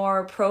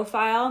 Your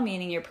profile,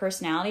 meaning your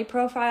personality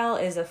profile,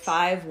 is a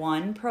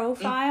 5-1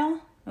 profile.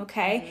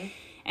 Okay.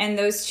 And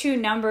those two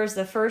numbers,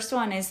 the first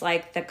one is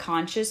like the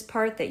conscious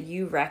part that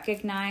you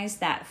recognize,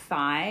 that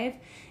 5.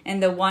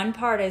 And the 1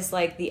 part is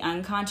like the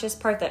unconscious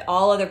part that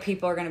all other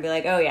people are going to be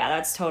like, oh yeah,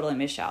 that's totally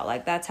Michelle.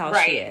 Like that's how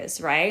she is,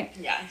 right?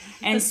 Yeah.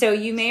 And so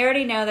you may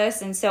already know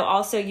this. And so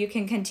also you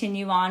can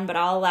continue on, but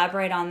I'll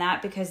elaborate on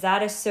that because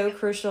that is so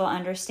crucial to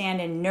understand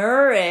and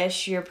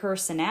nourish your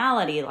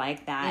personality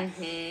like that.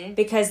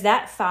 Because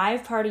that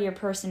 5 part of your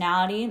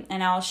personality,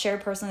 and I'll share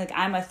personally, like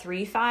I'm a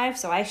 3-5,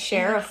 so I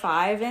share a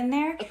 5 in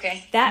there.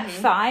 Okay. That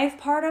 5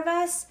 part of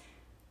us,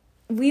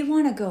 we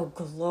want to go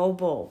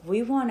global.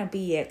 We want to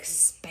be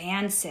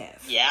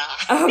expansive. Yeah.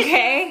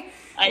 Okay?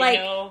 I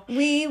know.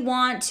 We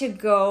want to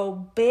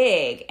go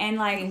big. And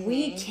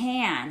we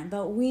can,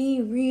 but we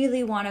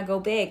really want to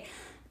go big.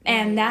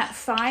 And that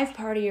 5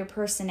 part of your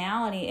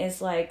personality is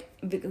like,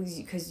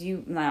 because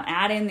you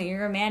add in that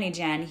you're a Manny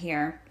Jen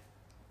here.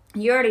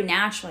 You already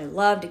naturally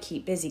love to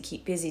keep busy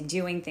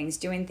doing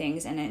things.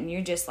 And then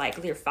you're just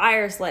like, your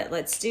fire's lit.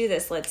 Let's do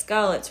this. Let's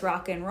go. Let's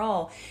rock and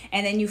roll.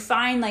 And then you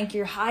find like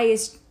your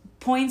highest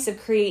points of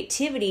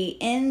creativity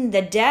in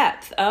the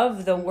depth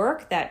of the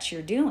work that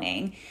you're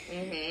doing.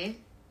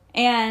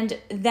 And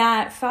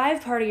that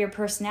 5 part of your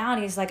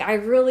personality is like, I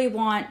really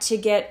want to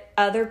get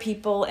other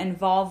people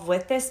involved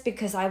with this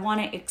because I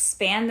want to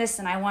expand this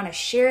and I want to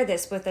share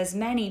this with as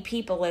many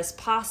people as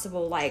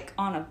possible, like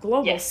on a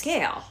global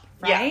scale,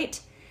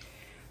 right?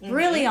 Yeah.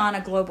 Really on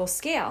a global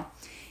scale.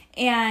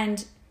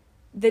 And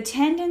the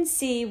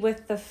tendency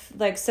with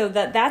so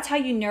that's how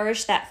you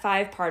nourish that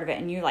 5 part of it.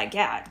 And you're like,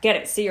 yeah, get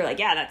it. So you're like,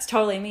 yeah, that's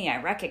totally me.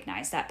 I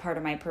recognize that part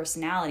of my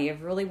personality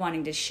of really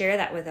wanting to share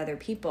that with other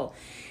people.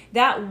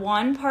 That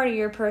 1 part of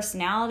your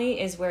personality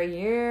is where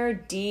your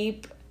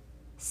deep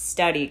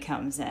study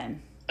comes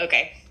in.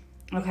 Okay.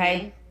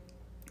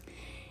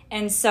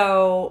 And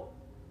so,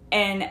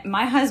 and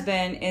my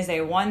husband is a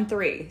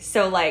 1-3.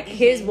 So like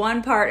his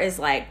 1 part is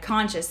like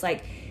conscious,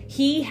 like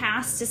he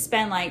has to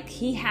spend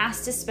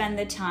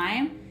the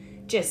time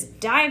just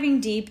diving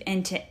deep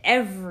into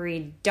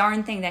every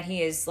darn thing that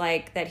he's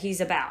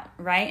about,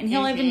 right? And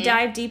he'll even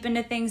dive deep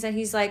into things that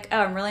he's like, oh,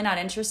 I'm really not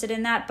interested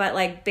in that, but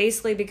like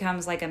basically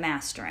becomes like a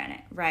master in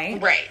it,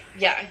 right? Right,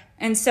 yeah.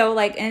 And so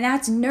and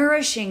that's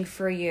nourishing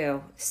for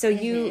you. So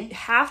you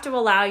have to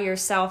allow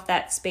yourself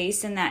that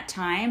space and that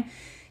time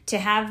to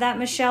have that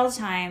Michelle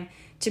time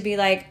to be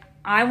like,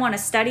 I want to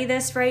study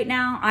this right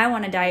now. I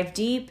want to dive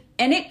deep.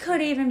 And it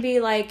could even be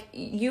like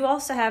you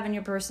also have in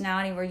your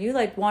personality where you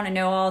like want to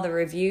know all the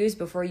reviews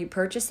before you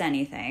purchase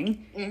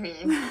anything.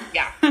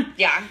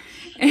 Yeah.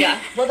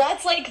 Well,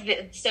 that's like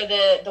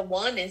the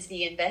 1 is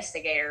the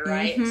investigator,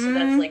 right? So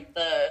that's like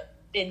the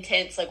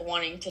intense, like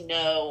wanting to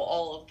know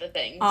all of the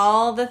things,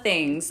 all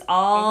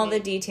the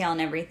detail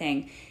and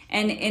everything.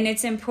 And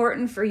it's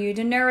important for you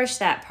to nourish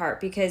that part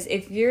because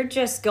if you're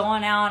just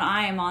going out,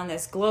 I am on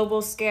this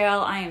global scale,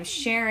 I am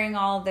sharing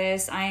all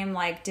this, I am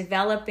like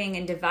developing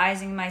and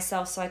devising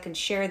myself so I can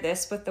share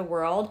this with the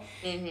world.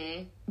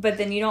 But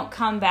then you don't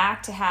come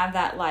back to have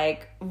that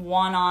like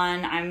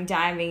one-on I'm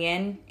diving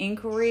in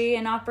inquiry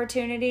and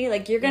opportunity.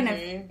 Like you're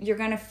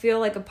gonna feel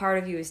like a part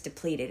of you is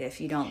depleted if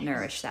you don't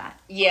nourish that.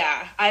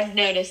 Yeah, I've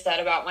noticed that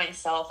about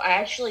myself. I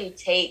actually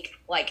take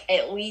like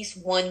at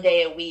least 1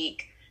 day a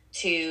week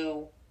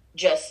to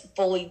just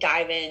fully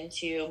dive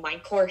into my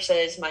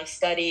courses, my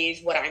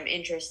studies, what I'm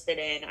interested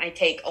in. I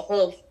take a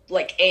whole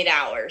like 8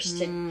 hours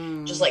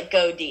to just like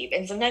go deep.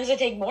 And sometimes I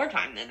take more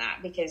time than that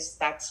because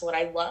that's what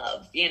I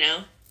love, you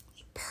know?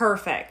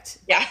 Perfect.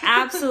 Yeah.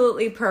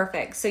 Absolutely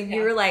perfect. So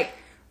you're like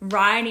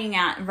writing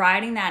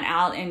that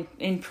out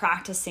and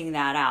practicing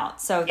that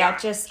out. So that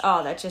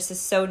just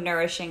is so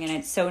nourishing, and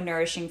it's so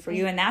nourishing for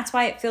you. And that's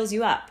why it fills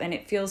you up and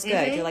it feels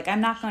good. You're like, I'm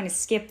not going to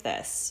skip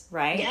this,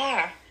 right?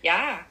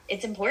 Yeah.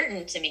 It's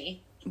important to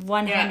me.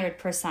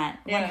 100%.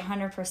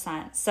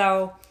 100%.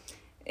 So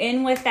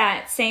in with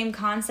that same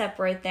concept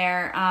right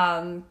there,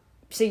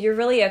 so you're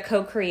really a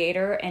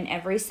co-creator in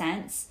every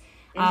sense.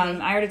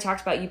 I already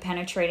talked about you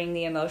penetrating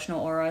the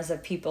emotional auras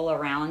of people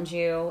around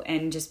you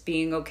and just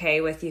being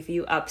okay with if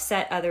you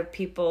upset other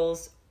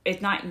people's,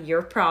 it's not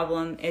your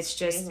problem. It's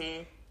just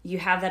you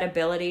have that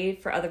ability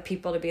for other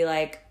people to be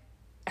like,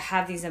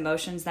 have these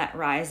emotions that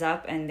rise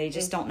up and they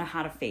just don't know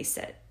how to face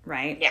it.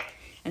 Right. Yeah.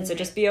 And so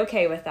just be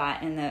okay with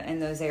that in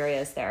those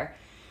areas there.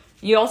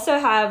 You also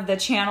have the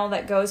channel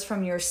that goes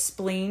from your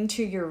spleen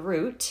to your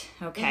root.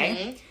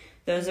 Okay.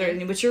 Those are,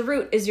 which your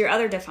root is your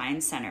other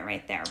defined center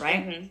right there.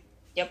 Right.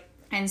 Yep.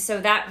 And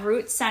so that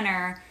root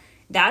center,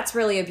 that's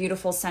really a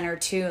beautiful center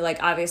too.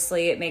 Like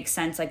obviously it makes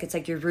sense. Like it's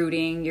like you're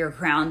rooting, you're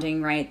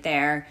grounding right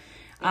there.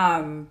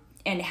 And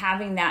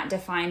having that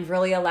defined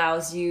really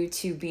allows you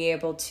to be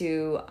able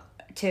to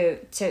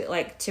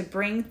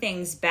bring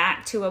things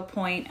back to a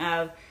point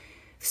of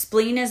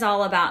spleen is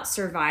all about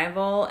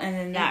survival. And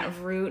then that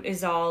root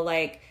is all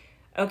like,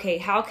 okay,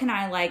 how can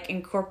I like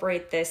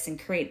incorporate this and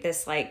create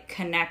this like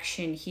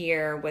connection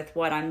here with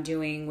what I'm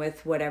doing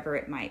with whatever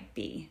it might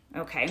be.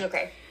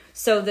 Okay.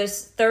 So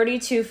this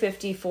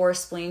 3254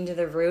 spleen to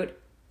the root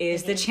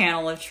is the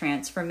channel of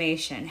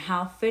transformation.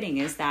 How fitting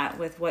is that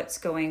with what's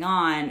going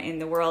on in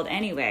the world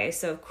anyway?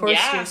 So of course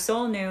your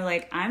soul knew,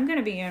 like, I'm going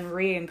to be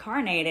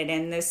reincarnated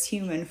in this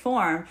human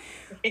form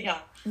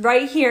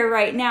right here,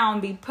 right now,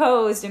 and be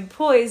posed and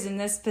poised in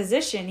this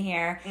position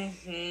here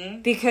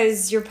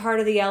because you're part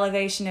of the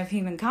elevation of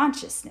human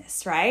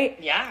consciousness, right?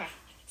 Yeah.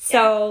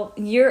 So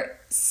you're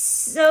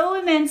so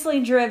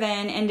immensely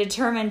driven and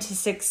determined to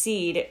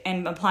succeed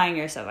in applying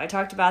yourself. I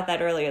talked about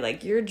that earlier.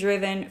 Like, you're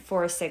driven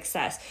for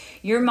success.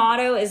 Your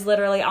motto is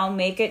literally, I'll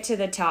make it to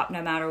the top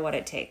no matter what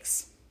it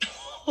takes.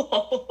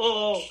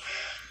 Oh,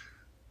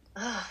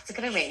 it's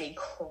going to make me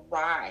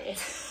cry.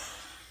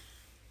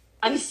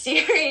 I'm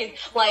serious.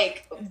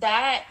 Like,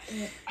 that,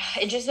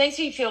 it just makes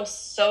me feel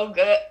so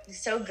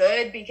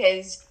good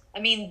because, I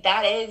mean,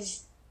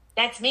 that's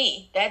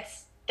me. That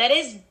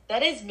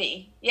is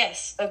me.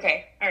 Yes.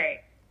 Okay. All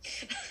right.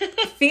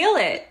 Feel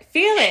it.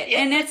 Yeah.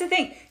 And that's the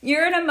thing.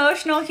 You're an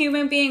emotional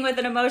human being with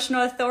an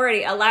emotional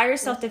authority. Allow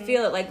yourself to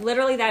feel it. Like,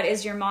 literally, that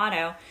is your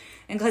motto.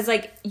 And because,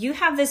 like, you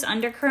have this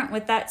undercurrent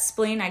with that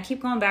spleen. I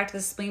keep going back to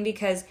the spleen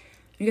because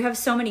you have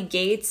so many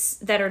gates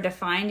that are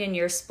defined in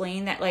your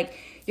spleen that, like,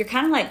 you're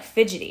kind of like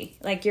fidgety.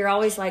 Like, you're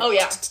always like, oh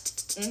yeah,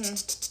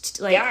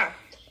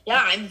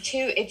 yeah. I'm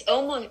too. It's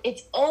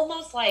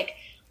almost like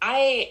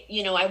I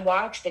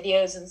watch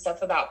videos and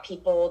stuff about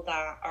people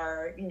that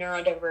are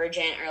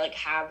neurodivergent or like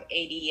have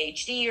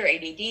ADHD or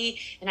ADD.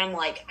 And I'm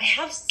like, I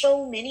have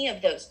so many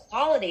of those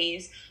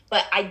qualities,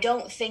 but I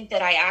don't think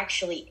that I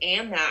actually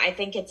am that. I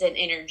think it's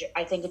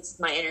I think it's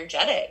my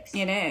energetics.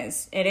 It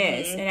is. It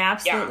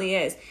absolutely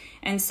is.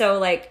 And so,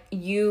 like,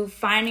 you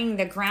finding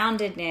the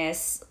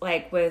groundedness,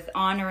 like, with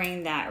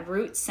honoring that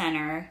root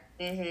center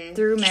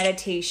through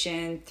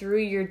meditation, through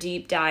your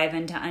deep dive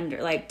into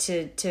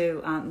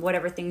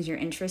whatever things you're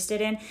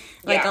interested in,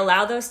 like,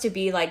 allow those to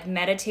be like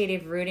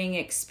meditative rooting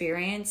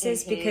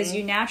experiences because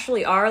you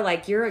naturally are,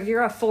 like,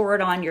 you're a forward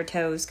on your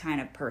toes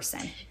kind of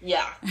person.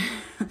 Yeah.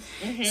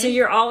 So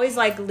you're always,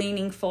 like,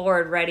 leaning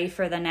forward, ready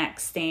for the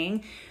next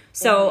thing.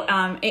 So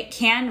it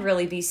can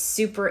really be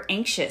super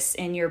anxious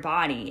in your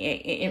body.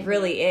 It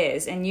really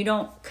is. And you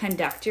don't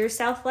conduct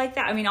yourself like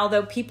that. I mean,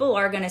 although people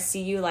are going to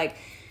see you like,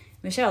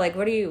 Michelle, like,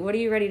 what are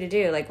you ready to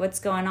do? Like, what's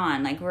going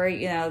on? Like,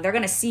 they're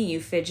going to see you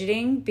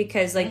fidgeting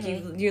because, like,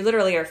 you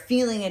literally are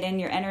feeling it in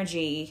your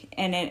energy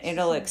and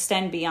it'll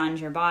extend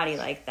beyond your body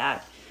like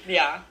that.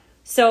 Yeah.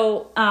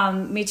 So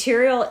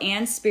material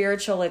and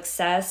spiritual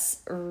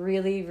success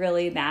really,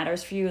 really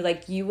matters for you.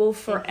 Like, you will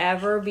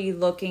forever be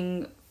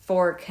looking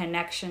for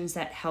connections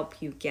that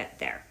help you get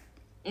there.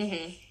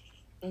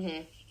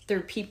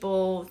 Through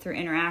people, through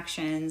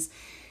interactions.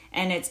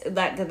 And it's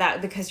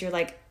that because you're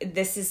like,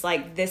 this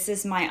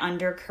is my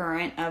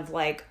undercurrent of,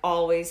 like,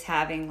 always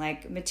having,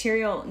 like,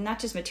 material, not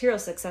just material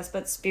success,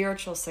 but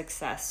spiritual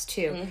success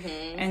too.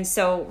 And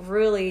so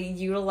really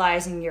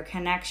utilizing your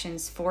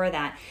connections for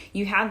that.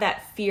 You have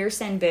that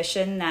fierce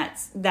ambition that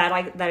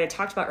I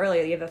talked about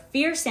earlier. You have a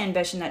fierce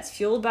ambition that's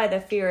fueled by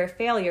the fear of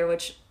failure,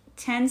 which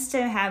tends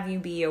to have you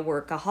be a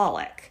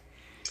workaholic.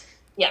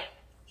 Yeah.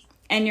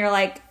 And you're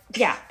like,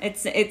 yeah,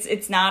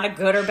 it's not a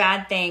good or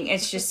bad thing.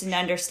 It's just an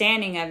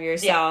understanding of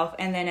yourself.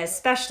 And then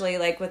especially,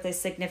 like, with a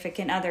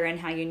significant other and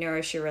how you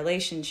nourish your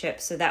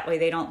relationship. So that way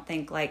they don't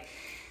think, like,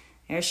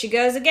 there she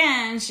goes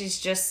again. She's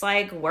just,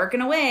 like,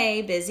 working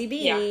away, busy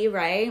bee,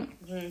 right?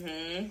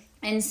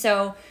 And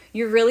so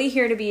you're really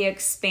here to be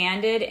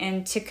expanded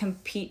and to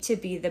compete to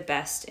be the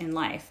best in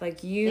life.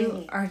 Like,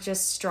 you are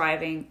just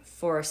striving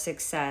for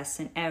success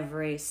in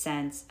every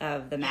sense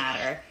of the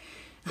matter.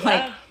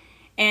 Like,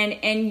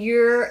 and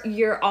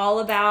you're all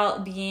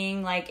about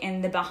being, like,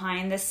 in the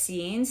behind the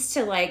scenes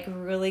to, like,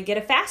 really get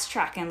a fast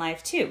track in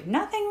life too.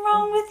 Nothing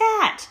wrong with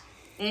that.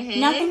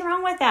 Nothing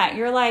wrong with that.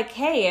 You're like,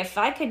 hey, if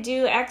I could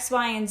do X,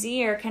 Y, and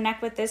Z or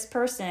connect with this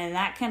person and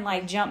that can,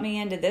 like, jump me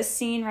into this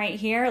scene right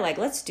here, like,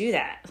 let's do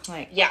that.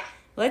 Like,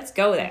 let's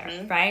go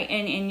there, right?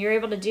 And you're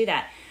able to do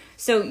that.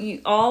 So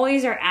you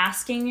always are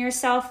asking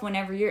yourself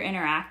whenever you're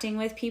interacting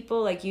with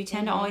people, like, you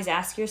tend to always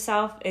ask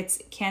yourself,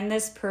 can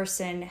this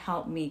person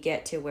help me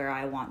get to where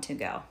I want to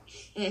go?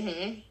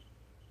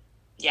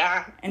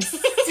 Yeah. And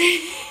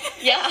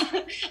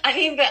I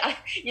mean, but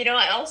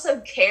I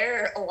also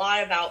care a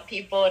lot about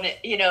people, and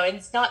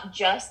it's not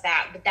just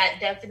that, but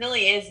that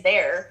definitely is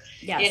there.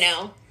 Yes.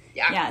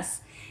 Yes.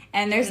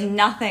 And there's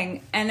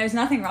nothing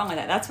wrong with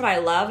that. That's what I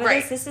love with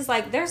this. This is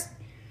like,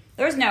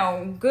 there's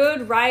no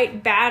good,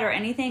 right, bad, or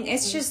anything.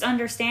 It's just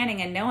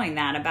understanding and knowing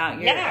that about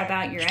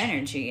your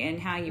energy and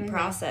how you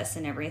process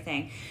and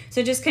everything.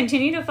 So just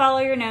continue to follow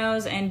your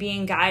nose and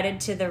being guided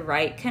to the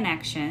right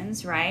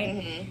connections,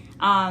 right?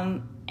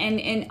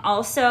 And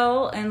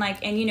also,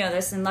 and you know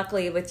this, and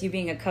luckily with you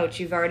being a coach,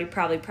 you've already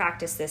probably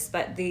practiced this,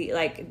 but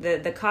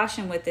the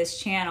caution with this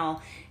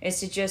channel is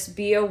to just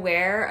be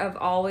aware of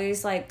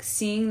always, like,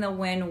 seeing the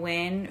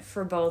win-win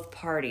for both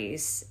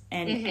parties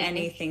in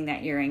anything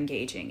that you're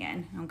engaging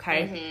in.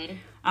 Okay.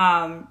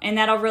 And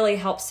that'll really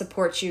help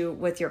support you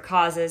with your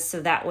causes. So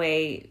that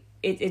way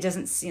it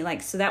doesn't seem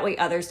like, so that way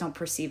others don't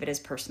perceive it as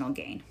personal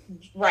gain.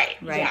 Right.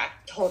 Yeah,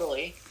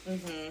 totally.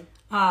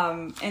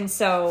 And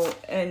so,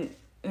 and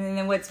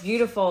then what's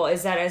beautiful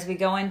is that as we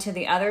go into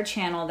the other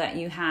channel that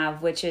you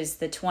have, which is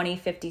the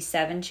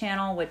 2057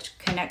 channel, which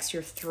connects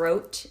your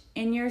throat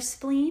and your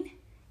spleen.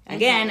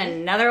 Again,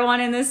 another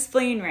one in the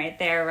spleen right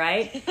there,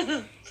 right?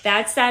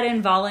 That's that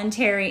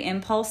involuntary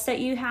impulse that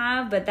you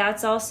have, but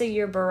that's also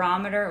your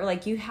barometer.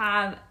 Like you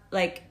have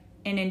like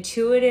an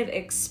intuitive,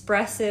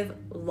 expressive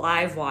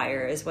live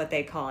wire is what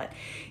they call it.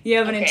 You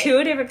have an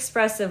intuitive,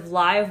 expressive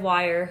live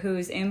wire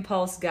whose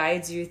impulse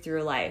guides you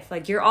through life.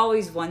 Like you're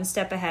always one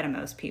step ahead of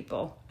most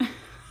people.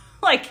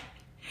 Like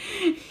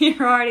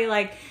you're already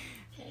like,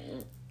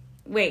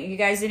 wait, you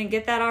guys didn't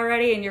get that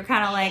already? And you're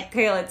kind of like,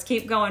 okay, let's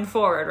keep going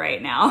forward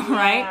right now,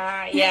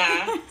 right?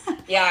 Yeah.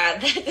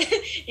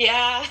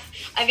 Yeah.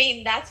 I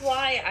mean, that's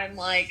why I'm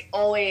like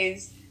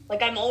always,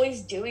 like I'm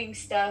always doing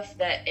stuff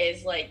that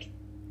is like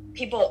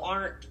people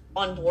aren't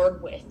on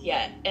board with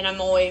yet. And I'm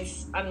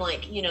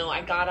like, you know,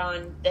 I got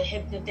on the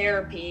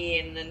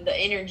hypnotherapy and then the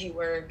energy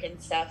work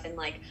and stuff. And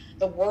like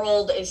the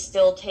world is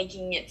still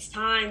taking its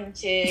time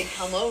to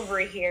come over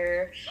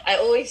here. I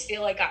always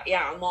feel like,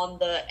 I'm on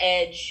the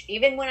edge.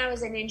 Even when I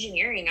was in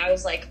engineering, I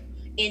was like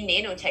in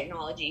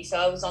nanotechnology. So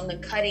I was on the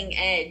cutting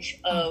edge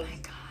of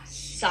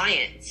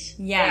science.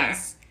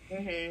 Yes.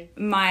 Yeah.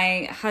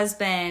 My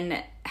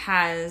husband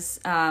has,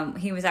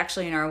 he was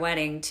actually in our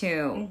wedding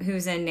too,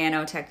 who's in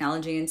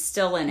nanotechnology and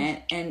still in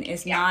it and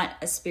is not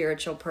a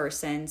spiritual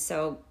person.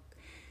 So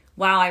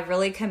wow, I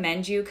really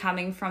commend you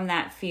coming from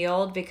that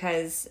field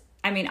because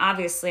I mean,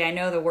 obviously I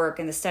know the work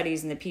and the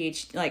studies and the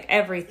PhD, like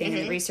everything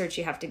and the research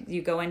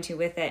you go into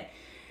with it.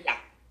 Yeah.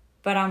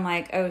 But I'm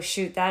like, oh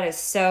shoot, that is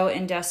so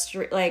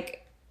industrial. Like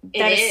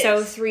that is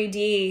so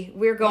 3D.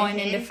 We're going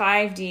into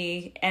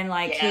 5D and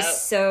like he's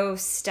so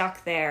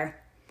stuck there.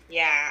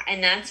 Yeah,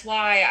 and that's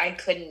why I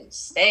couldn't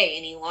stay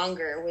any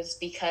longer was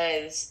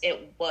because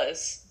it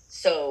was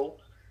so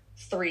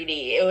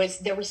 3D.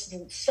 There was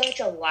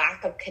such a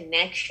lack of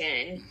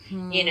connection,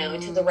 you know,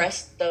 to the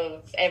rest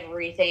of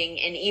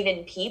everything and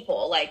even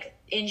people. Like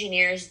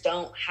engineers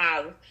don't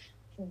have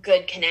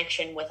good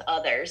connection with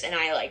others, and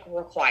I like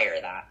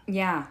require that.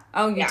 Yeah.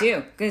 Oh, you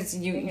do, because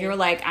you're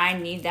like, I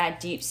need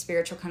that deep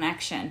spiritual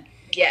connection.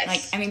 Yes.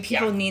 Like, I mean,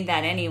 people need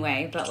that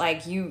anyway, but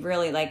like you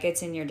really like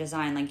it's in your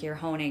design, like you're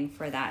honing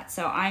for that.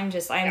 So I'm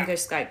just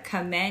like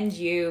commend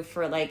you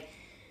for like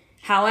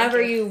however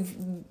you've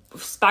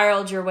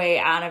spiraled your way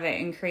out of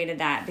it and created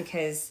that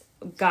because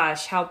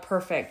gosh, how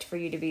perfect for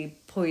you to be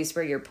poised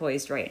where you're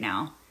poised right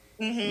now.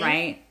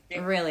 Right?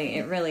 It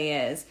really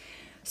is.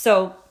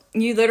 So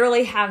you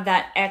literally have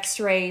that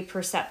X-ray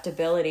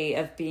perceptibility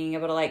of being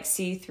able to like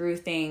see through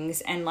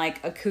things and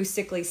like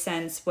acoustically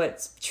sense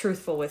what's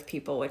truthful with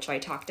people, which I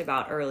talked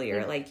about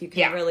earlier. Like you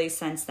can really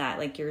sense that,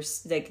 like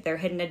like their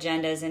hidden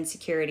agendas,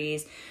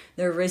 insecurities,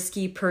 their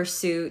risky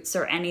pursuits,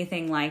 or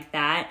anything like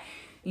that.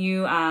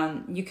 You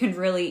can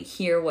really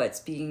hear what's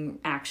being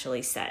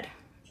actually said.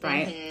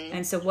 Right.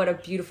 And so what a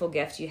beautiful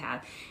gift you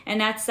have.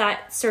 And that's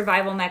that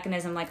survival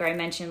mechanism. Like I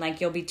mentioned,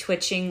 like you'll be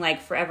twitching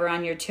like forever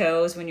on your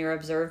toes when you're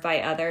observed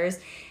by others.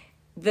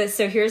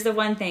 So here's the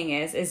one thing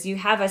is you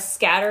have a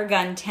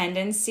scattergun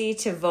tendency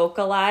to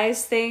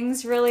vocalize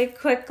things really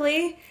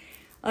quickly.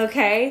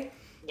 Okay.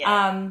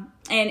 Yeah.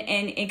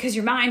 And because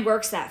your mind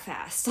works that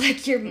fast,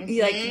 like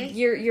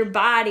your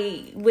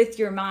body with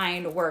your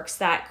mind works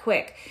that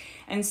quick.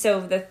 And so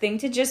the thing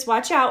to just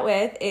watch out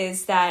with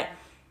is that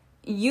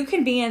you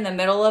can be in the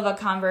middle of a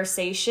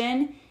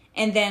conversation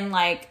and then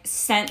like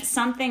sense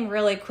something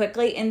really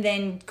quickly and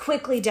then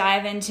quickly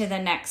dive into the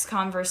next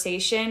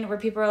conversation where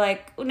people are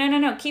like, oh,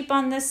 no, keep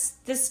on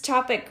this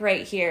topic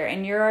right here.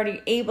 And you're already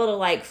able to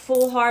like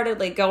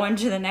full-heartedly go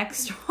into the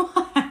next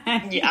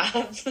one.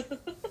 Yeah.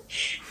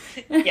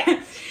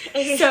 Yeah.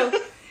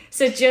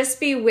 So just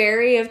be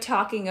wary of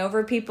talking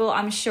over people.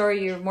 I'm sure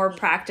you're more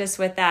practiced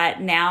with that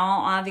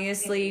now,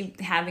 obviously,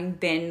 having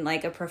been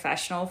like a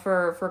professional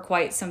for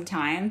quite some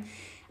time.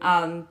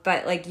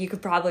 But like you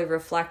could probably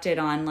reflect it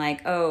on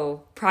like,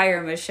 oh,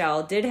 prior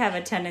Michelle did have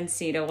a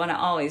tendency to want to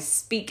always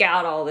speak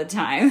out all the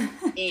time.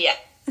 Yeah.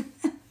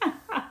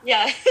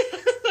 Yeah.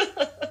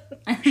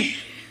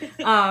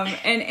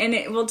 And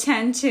it will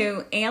tend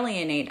to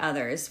alienate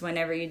others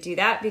whenever you do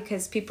that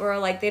because people are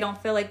like, they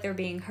don't feel like they're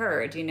being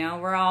heard. You know,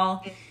 we're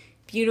all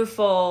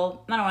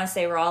beautiful. I don't want to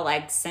say we're all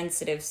like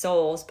sensitive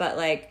souls, but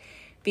like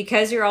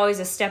because you're always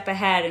a step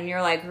ahead and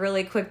you're like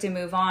really quick to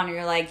move on, or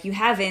you're like you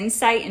have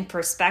insight and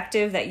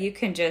perspective that you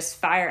can just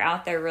fire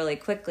out there really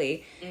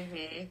quickly.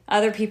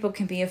 Other people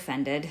can be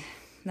offended.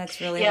 That's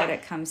really what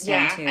it comes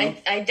down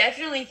to. I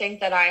definitely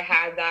think that I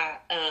had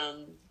that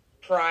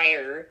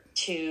prior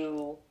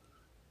to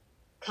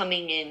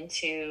coming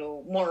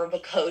into more of a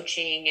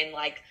coaching and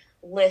like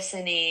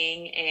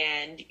listening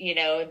and, you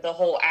know, the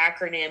whole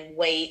acronym,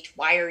 wait,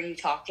 why are you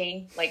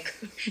talking? Like,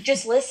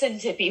 just listen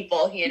to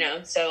people, you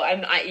know? So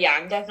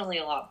I'm definitely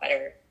a lot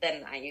better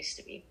than I used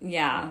to be.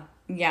 Yeah.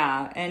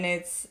 Yeah, and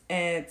it's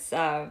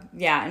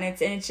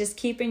just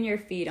keeping your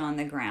feet on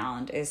the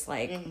ground is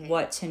like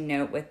what to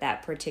note with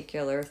that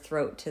particular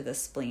throat to the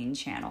spleen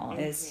channel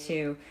is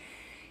to,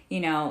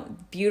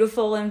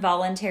 beautiful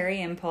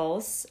involuntary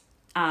impulse,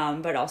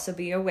 but also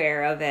be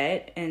aware of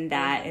it, and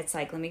that it's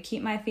like, let me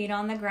keep my feet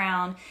on the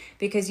ground,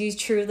 because you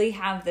truly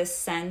have this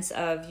sense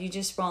of you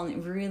just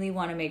really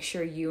want to make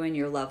sure you and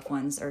your loved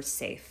ones are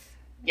safe.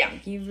 Yeah,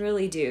 like, you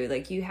really do.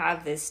 Like, you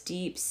have this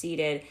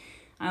deep-seated,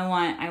 I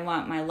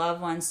want my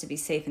loved ones to be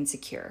safe and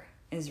secure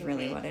is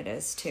really what it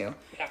is too.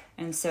 Yeah.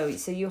 And so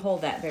you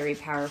hold that very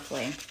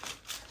powerfully.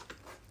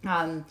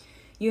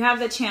 You have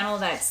the channel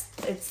it's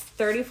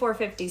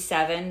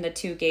 3457, the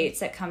two gates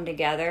that come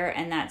together,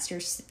 and that's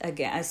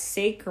a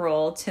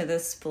sacral to the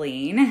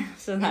spleen.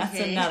 So that's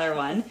another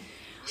one.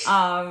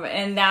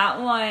 And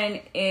that one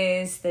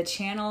is the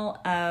channel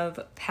of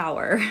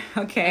power.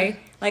 Okay.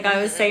 Like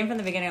I was saying from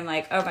the beginning, I'm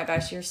like, oh my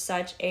gosh, you're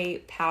such a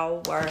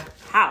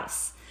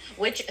powerhouse.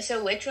 Which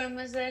one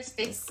was this?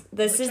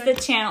 This is the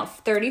channel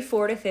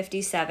 34 to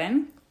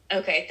 57.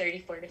 Okay,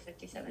 34 to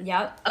 57.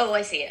 Yep. Oh,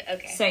 I see it.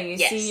 Okay. So you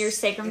see your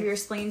sacrum, your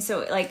spleen.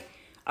 So like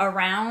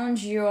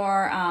around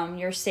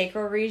your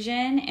sacral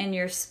region and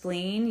your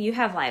spleen, you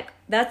have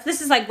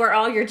this is like where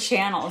all your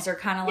channels are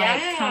kind of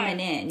like coming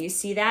in. You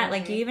see that?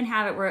 Like you even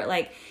have it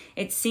where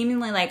it's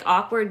seemingly like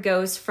awkward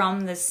goes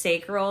from the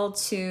sacral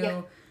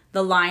to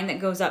the line that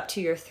goes up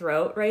to your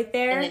throat right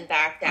there. And then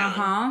back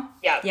down.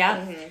 Yep.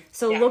 Mm-hmm.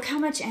 So look how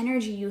much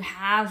energy you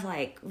have,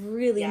 like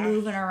really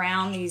moving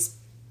around these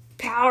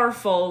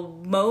powerful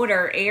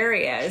motor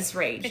areas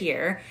right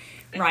here,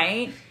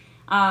 right?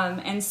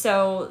 And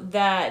so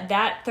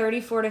that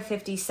 34 to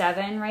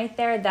 57 right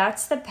there,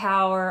 that's the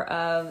power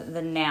of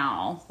the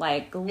now.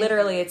 Like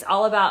literally it's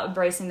all about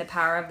embracing the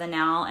power of the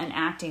now and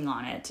acting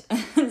on it.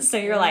 So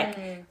you're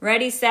like,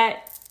 ready,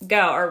 set,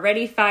 go, or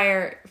ready,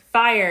 fire,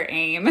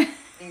 aim.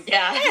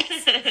 Yeah.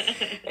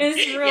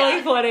 Is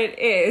really what it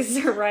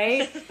is,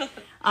 right?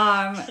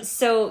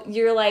 So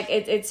you're like,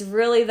 it's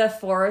really the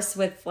force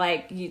with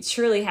like you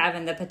truly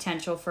having the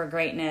potential for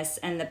greatness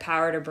and the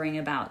power to bring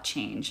about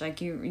change.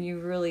 Like you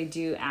really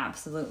do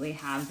absolutely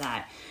have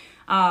that.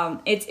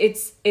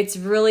 It's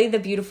really the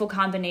beautiful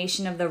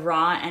combination of the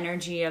raw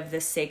energy of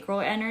the sacral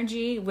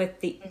energy with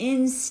the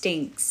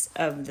instincts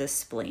of the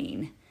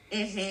spleen.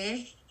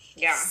 Mm-hmm.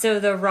 Yeah. So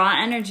the raw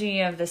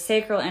energy of the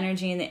sacral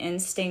energy and the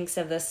instincts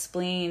of the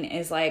spleen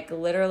is like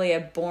literally a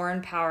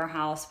born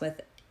powerhouse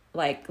with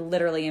like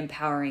literally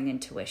empowering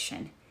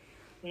intuition.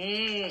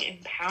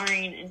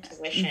 Empowering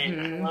intuition.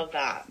 I love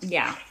that.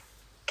 Yeah.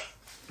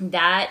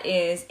 That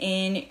is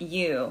in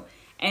you.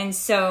 And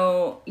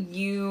so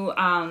you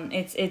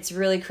it's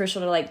really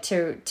crucial to like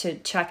to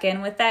check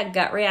in with that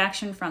gut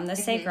reaction from the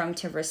sacrum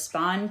to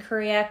respond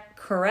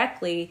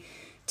correctly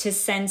to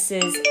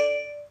senses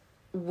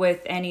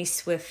with any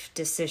swift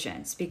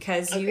decisions,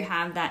 because you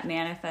have that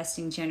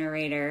manifesting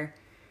generator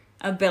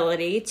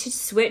ability to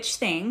switch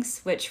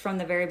things, which from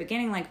the very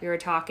beginning, like we were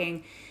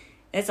talking,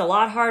 it's a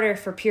lot harder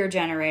for pure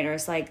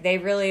generators. Like they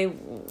really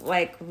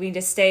we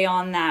just stay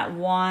on that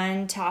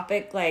one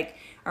topic,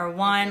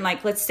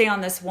 let's stay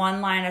on this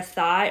one line of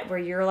thought where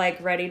you're like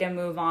ready to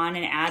move on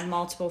and add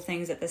multiple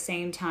things at the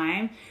same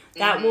time.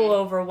 That will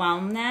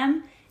overwhelm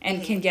them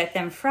and can get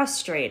them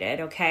frustrated.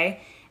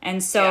 Okay.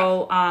 And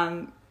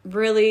so,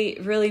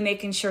 really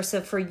making sure, so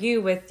for you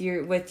with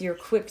your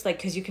quick, like,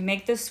 because you can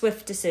make those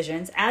swift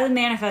decisions as a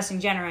manifesting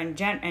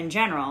generator in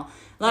general,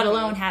 let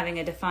alone having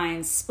a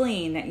defined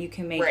spleen that you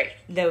can make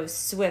those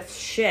swift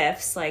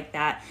shifts like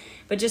that,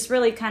 but just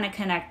really kind of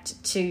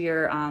connect to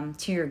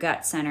your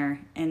gut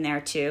center in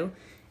there too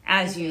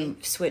as you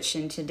switch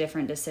into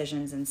different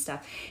decisions and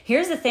stuff.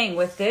 Here's the thing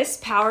with this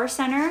power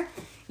center,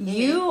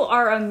 you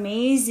are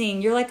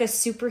amazing. You're like a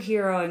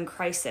superhero in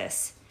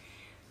crisis.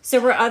 So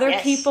where other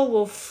people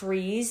will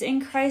freeze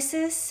in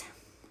crisis,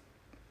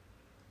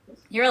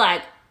 you're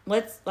like,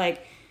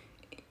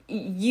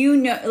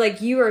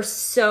 you are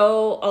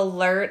so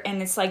alert,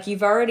 and it's like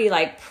you've already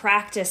like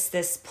practiced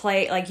this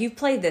play, like you've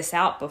played this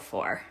out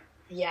before.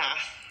 Yeah.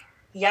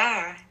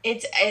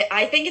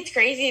 I think it's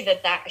crazy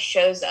that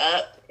shows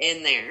up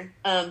in there.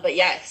 But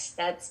yes,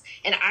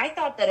 and I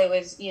thought that it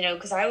was,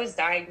 because I was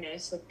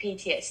diagnosed with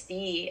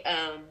PTSD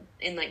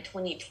in like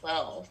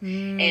 2012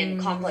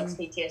 and complex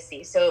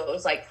PTSD. So it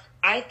was like,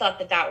 I thought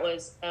that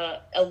was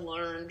a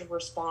learned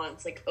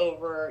response, like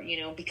over,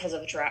 because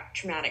of a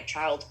traumatic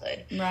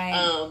childhood.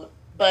 Right.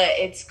 But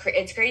it's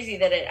crazy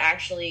that it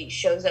actually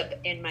shows up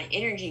in my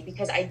energy,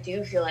 because I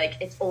do feel like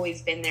it's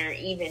always been there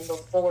even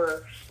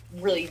before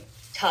really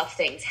tough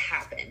things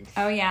happened.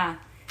 Oh yeah.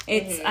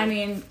 It's, I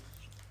mean,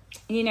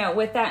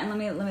 with that, and let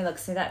me look.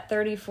 So that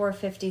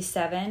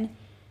 3457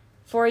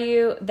 for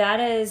you, that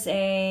is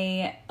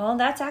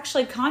that's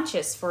actually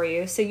conscious for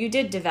you. So you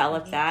did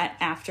develop that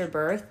after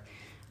birth.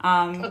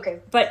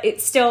 But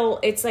it's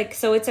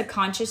a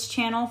conscious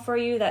channel for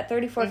you. That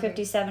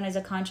 3457 is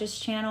a conscious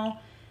channel.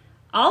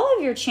 All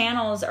of your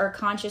channels are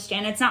conscious,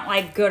 and it's not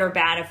like good or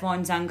bad if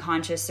one's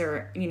unconscious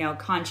or,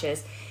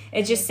 conscious.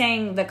 It's just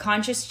saying the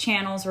conscious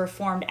channels were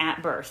formed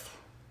at birth.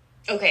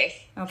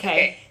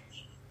 Okay.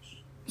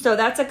 So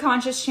that's a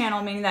conscious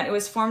channel, meaning that it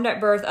was formed at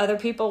birth. Other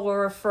people will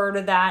refer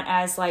to that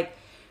as like,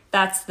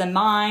 that's the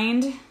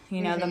mind.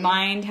 You know, the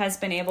mind has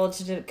been able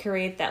to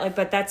create that. Like,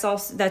 but that's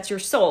also, that's your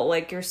soul.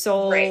 Like your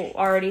soul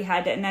already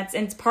had it, and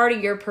it's part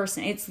of your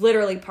person. It's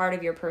literally part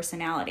of your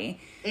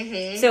personality.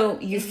 So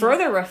you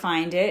further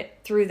refined it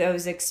through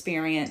those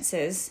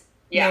experiences,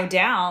 no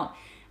doubt.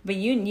 But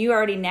you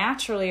already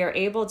naturally are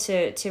able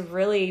to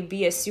really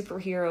be a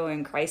superhero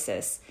in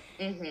crisis.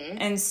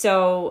 And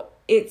so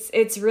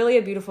it's really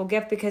a beautiful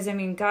gift, because I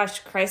mean, gosh,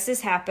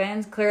 crisis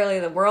happens. Clearly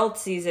the world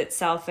sees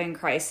itself in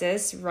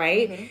crisis,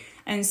 right?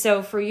 And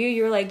so for you,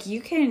 you're like,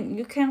 you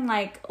can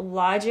like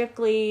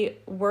logically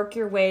work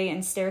your way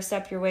and stair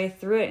step your way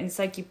through it. And it's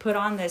like you put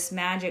on this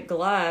magic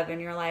glove and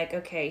you're like,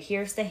 okay,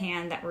 here's the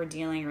hand that we're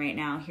dealing right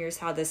now. Here's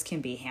how this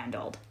can be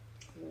handled.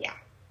 Yeah.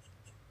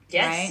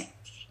 Yes. Right?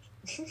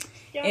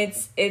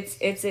 It's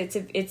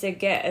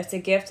a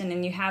gift, and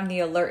then you have the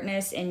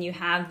alertness, and you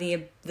have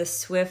the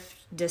swift,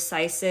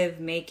 decisive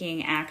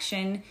making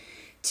action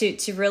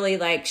to really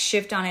like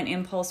shift on an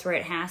impulse where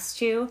it has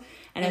to.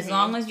 And as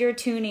long as you're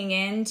tuning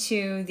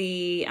into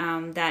the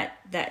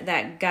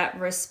that gut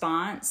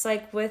response,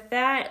 like with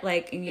that,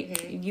 like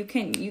you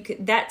can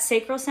that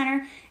sacral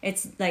center,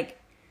 it's like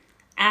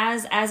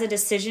as a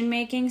decision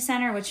making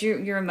center, which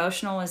your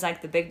emotional is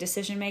like the big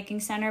decision making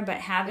center, but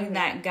having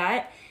that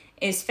gut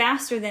is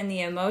faster than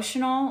the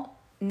emotional,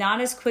 not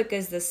as quick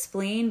as the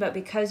spleen, but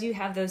because you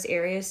have those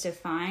areas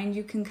defined,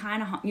 you can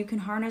you can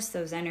harness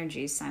those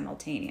energies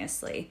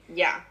simultaneously.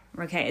 Yeah.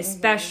 Okay,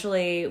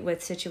 especially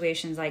with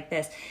situations like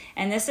this.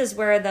 And this is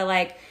where the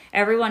like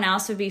everyone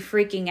else would be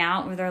freaking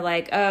out, where they're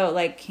like, oh,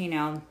 like, you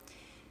know,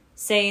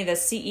 say the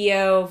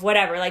CEO of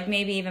whatever, like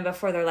maybe even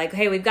before, they're like,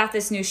 hey, we've got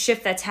this new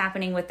shift that's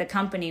happening with the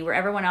company, where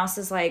everyone else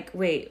is like,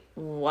 wait,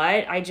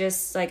 what?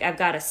 I've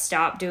got to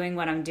stop doing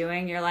what I'm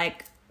doing. You're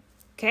like,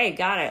 okay,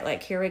 got it.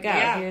 Like, here we go.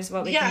 Yeah. Here's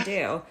what we can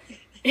do.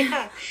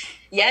 Yeah.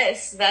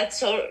 Yes, that's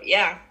so,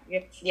 yeah.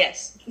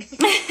 Yes.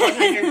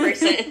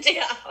 100%.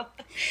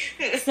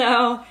 Yeah.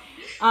 So,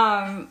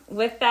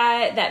 with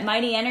that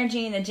mighty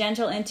energy and the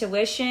gentle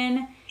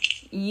intuition,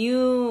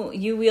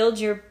 you wield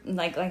your,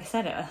 like I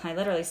said it, I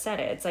literally said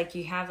it. It's like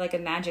you have like a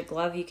magic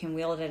glove you can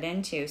wield it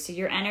into. So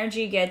your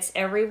energy gets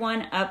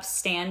everyone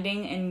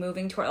upstanding and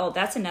moving toward, oh,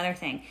 that's another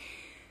thing.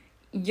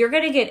 You're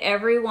going to get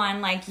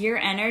everyone, like your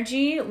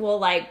energy will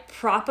like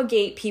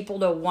propagate people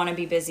to want to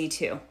be busy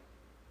too.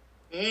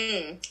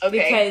 Okay.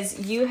 Because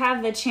you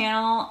have the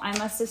channel, I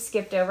must have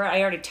skipped over it.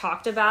 I already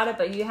talked about it,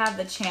 but you have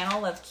the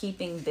channel of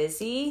keeping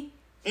busy.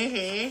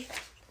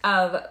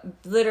 Of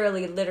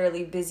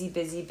literally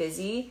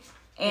busy.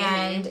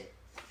 And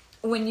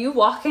when you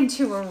walk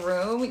into a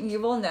room, you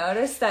will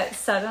notice that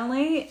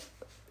suddenly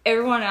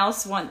everyone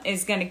else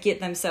is going to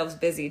get themselves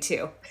busy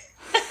too.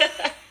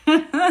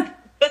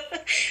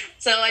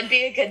 So I'd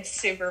be a good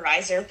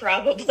supervisor,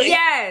 probably.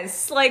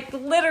 Yes, like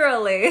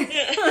literally.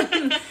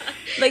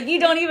 Like you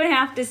don't even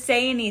have to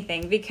say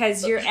anything,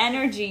 because your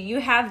energy, you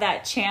have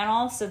that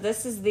channel. So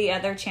this is the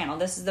other channel.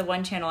 This is the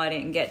one channel I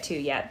didn't get to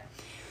yet.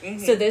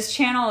 So this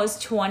channel is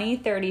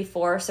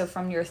 2034. So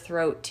from your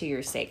throat to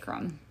your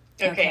sacrum.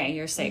 Okay,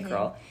 your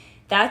sacral.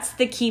 That's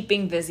the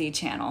keeping busy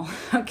channel.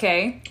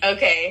 Okay.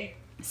 Okay.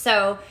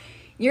 So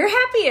you're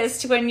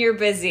happiest when you're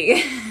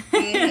busy.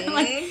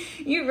 Like,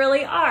 you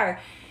really are.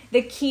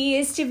 The key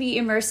is to be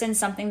immersed in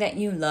something that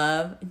you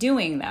love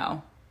doing,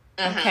 though.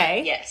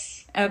 Okay?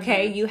 Yes.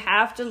 Okay, you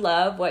have to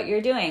love what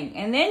you're doing.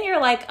 And then you're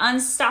like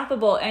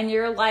unstoppable, and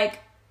you're like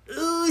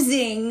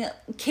oozing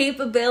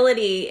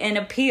capability and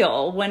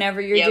appeal whenever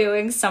you're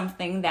doing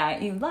something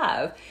that you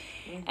love.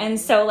 And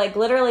so like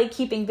literally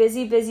keeping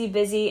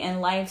busy,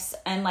 and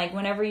like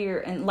whenever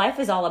and life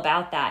is all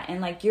about that. And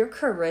like your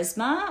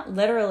charisma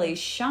literally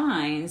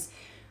shines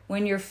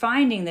when you're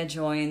finding the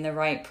joy in the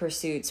right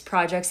pursuits,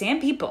 projects,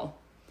 and people.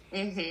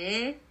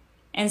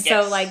 And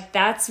so like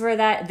that's where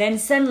then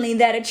suddenly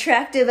that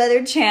attractive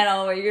other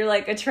channel where you're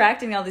like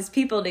attracting all these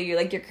people to you,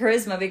 like your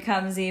charisma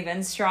becomes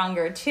even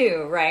stronger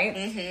too,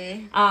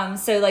 right?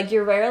 So like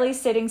you're rarely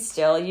sitting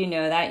still. You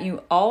know that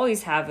you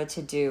always have a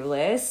to-do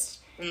list.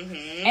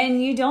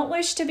 And you don't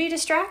wish to be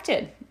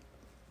distracted.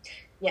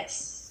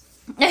 Yes.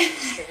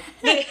 That's true.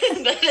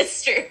 That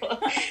is true.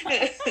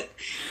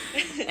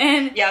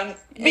 And yeah,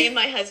 me and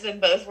my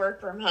husband both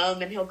work from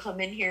home, and he'll come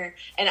in here,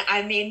 and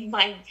I mean,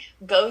 my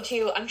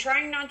go-to, I'm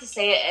trying not to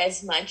say it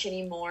as much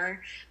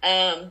anymore,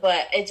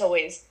 but it's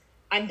always,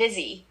 I'm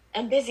busy.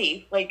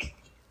 Like,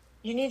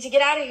 you need to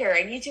get out of here.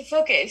 I need to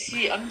focus.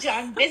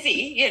 I'm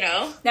busy, you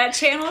know? That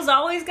channel's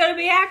always going to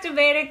be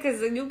activated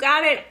because you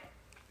got it.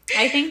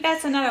 I think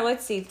that's another,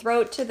 let's see,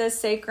 throat to the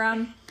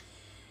sacrum.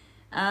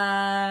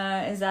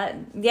 Is that,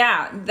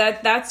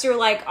 that's your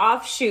like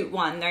offshoot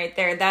one right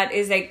there. That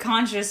is a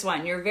conscious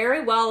one. You're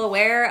very well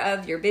aware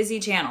of your busy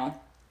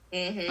channel.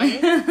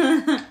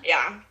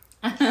 Yeah.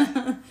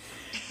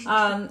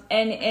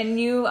 And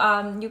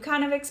you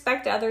kind of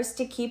expect others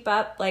to keep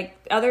up, like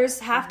others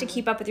have to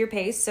keep up with your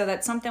pace. So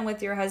that's something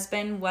with your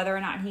husband, whether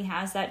or not he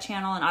has that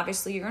channel, and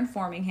obviously you're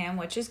informing him,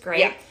 which is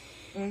great.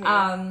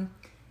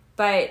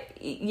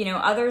 But, you know,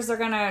 others are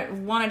going to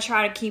want to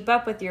try to keep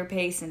up with your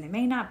pace, and they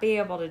may not be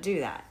able to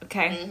do that,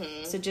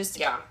 okay? So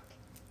just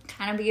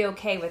kind of be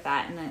okay with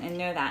that and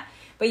know that.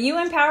 But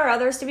you empower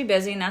others to be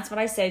busy, and that's what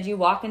I said. You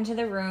walk into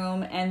the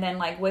room, and then,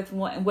 like,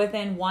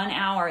 within 1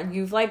 hour,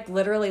 you've, like,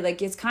 literally,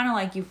 like, it's kind of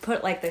like you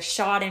put, like, the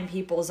shot in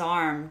people's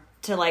arm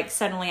to, like,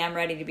 suddenly I'm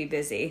ready to be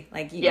busy.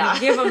 Like, you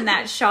give them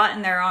that shot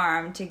in their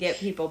arm to get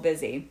people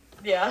busy.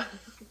 Yeah.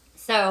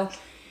 So,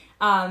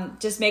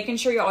 just making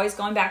sure you're always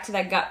going back to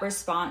that gut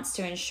response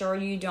to ensure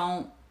you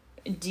don't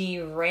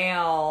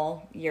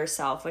derail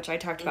yourself, which I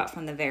talked about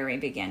from the very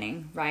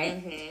beginning,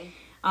 right?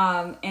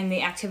 And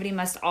the activity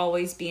must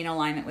always be in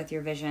alignment with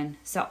your vision.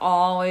 So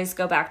always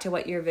go back to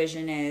what your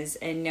vision is,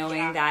 and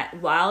knowing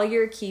that while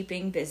you're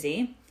keeping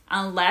busy,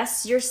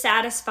 unless you're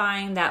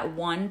satisfying that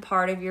one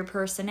part of your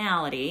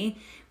personality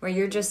where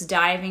you're just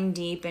diving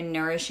deep and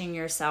nourishing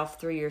yourself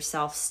through your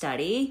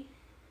self-study,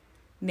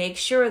 make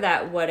sure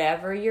that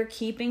whatever you're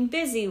keeping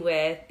busy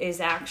with is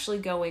actually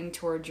going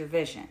towards your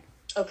vision.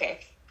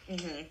 Okay.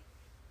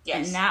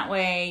 Yes. And that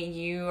way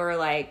you are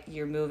like,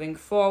 you're moving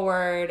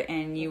forward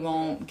and you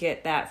won't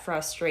get that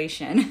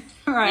frustration,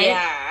 right?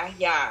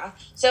 Yeah.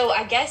 So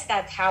I guess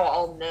that's how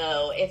I'll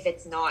know if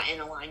it's not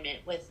in alignment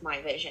with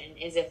my vision,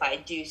 is if I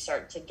do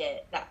start to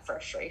get that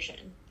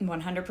frustration.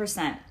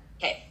 100%.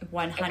 Okay.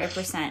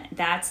 100%.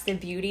 That's the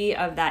beauty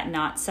of that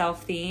not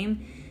self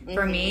theme.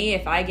 For me,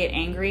 if I get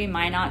angry,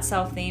 my not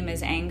self theme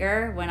is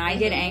anger. When I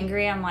get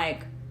angry, I'm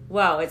like,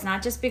 whoa, it's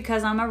not just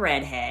because I'm a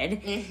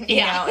redhead.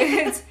 You know,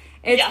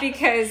 it's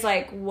because,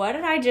 like, what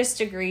did I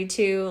just agree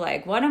to?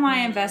 Like, what am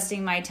I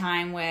investing my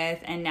time with?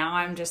 And now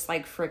I'm just,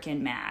 like,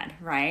 freaking mad,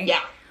 right?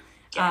 Yeah.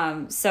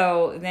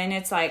 So then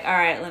it's like, all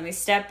right, let me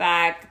step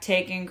back,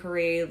 take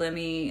inquiry,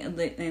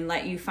 and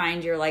let you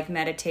find your, like,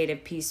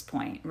 meditative peace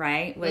point,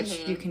 right?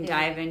 Which you can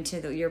dive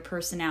into your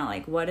personality.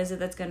 Like, what is it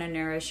that's going to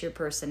nourish your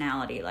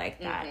personality like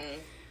that?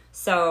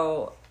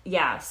 So,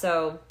 yeah,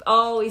 so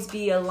always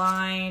be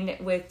aligned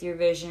with your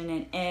vision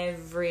in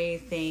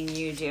everything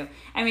you do.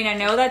 I mean, I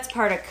know that's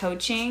part of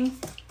coaching.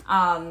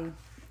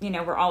 You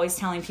know, we're always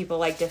telling people,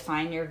 like,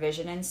 define your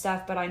vision and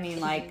stuff. But I mean,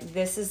 like,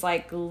 this is,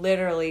 like,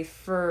 literally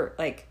for,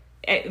 like,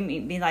 I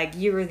mean, like,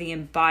 you are the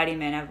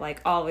embodiment of, like,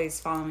 always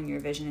following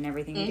your vision in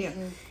everything you do.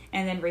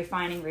 And then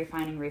refining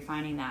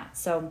that.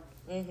 So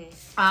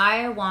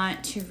I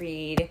want to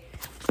read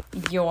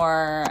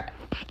your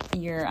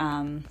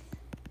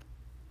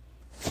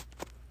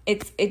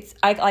it's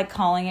I like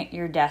calling it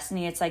your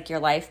destiny. It's like your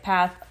life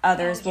path.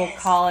 Others will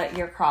call it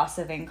your cross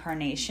of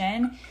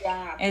incarnation.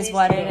 Yeah, is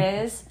what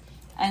it is.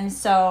 And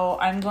so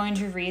I'm going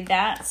to read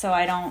that so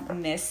I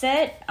don't miss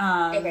it.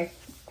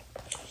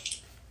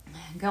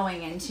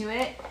 Going into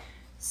it.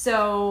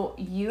 So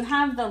you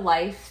have the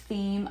life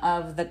theme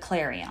of the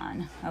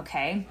clarion,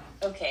 okay?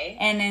 Okay.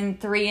 And then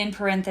 3 in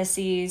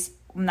parentheses.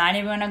 I'm not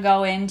even going to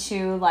go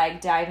into,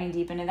 like, diving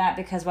deep into that,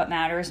 because what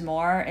matters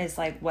more is,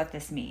 like, what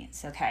this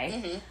means,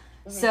 okay?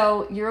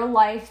 So your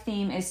life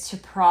theme is to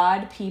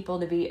prod people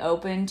to be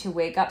open, to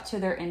wake up to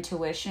their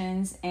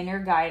intuitions, inner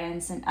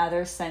guidance, and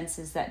other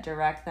senses that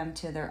direct them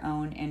to their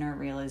own inner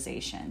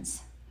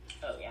realizations.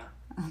 Oh, yeah.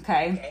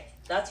 Okay.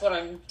 That's what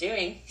I'm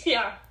doing.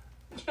 Yeah.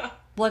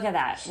 Look at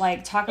that.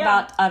 Like, talk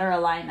about utter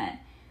alignment.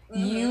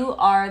 You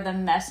are the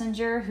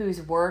messenger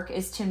whose work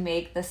is to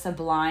make the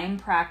sublime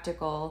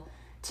practical,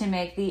 to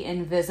make the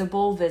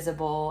invisible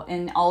visible,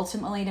 and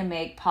ultimately to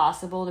make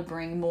possible to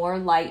bring more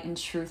light and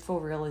truthful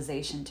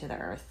realization to the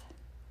earth.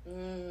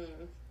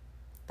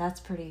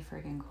 That's pretty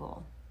freaking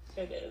cool.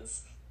 It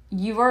is.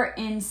 You are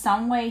in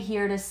some way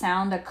here to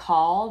sound a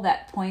call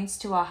that points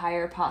to a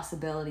higher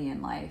possibility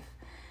in life.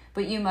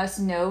 But you must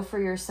know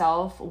for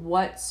yourself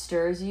what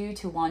stirs you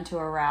to want to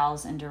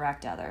arouse and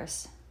direct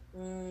others.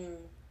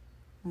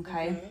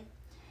 Okay?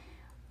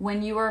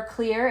 When you are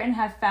clear and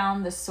have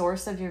found the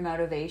source of your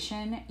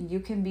motivation, you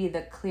can be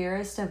the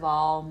clearest of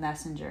all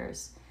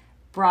messengers,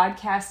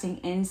 broadcasting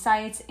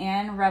insights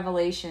and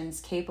revelations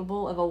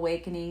capable of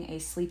awakening a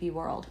sleepy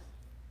world.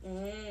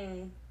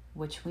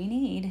 Which we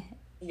need.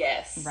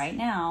 Yes. Right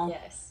now.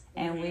 Yes.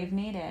 And we've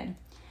needed.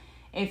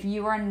 If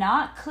you are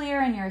not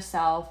clear in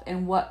yourself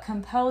and what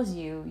compels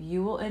you,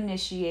 you will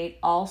initiate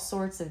all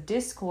sorts of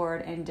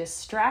discord and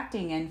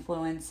distracting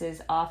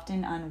influences,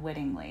 often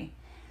unwittingly.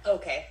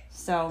 Okay.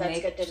 So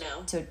that's good to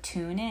know. So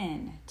tune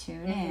in.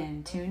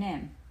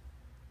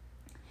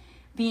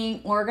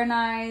 Being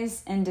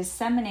organized and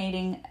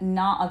disseminating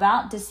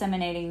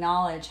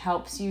knowledge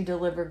helps you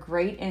deliver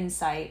great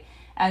insight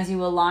as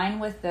you align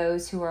with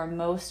those who are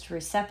most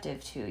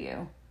receptive to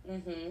you.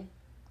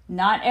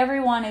 Not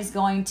everyone is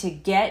going to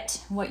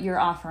get what you're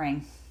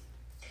offering.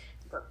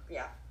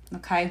 Yeah.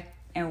 Okay?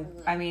 And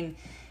I mean,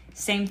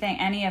 same thing,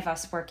 any of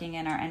us working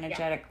in our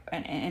energetic,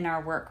 in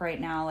our work right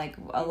now, like,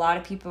 a lot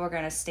of people are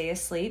going to stay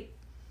asleep.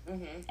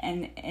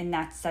 And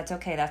that's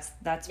okay.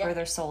 That's where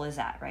their soul is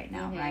at right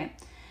now, right?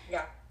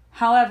 Yeah.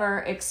 However,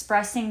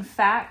 expressing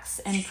facts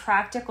and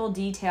practical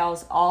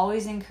details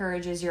always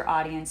encourages your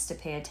audience to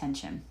pay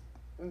attention.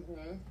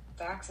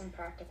 Facts and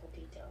practical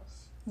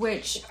details.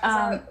 Which,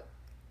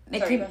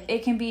 It's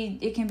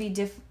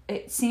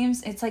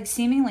like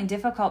seemingly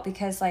difficult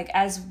because like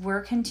as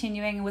we're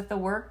continuing with the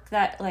work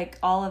that like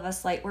all of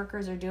us light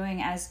workers are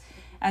doing, as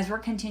we're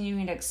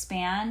continuing to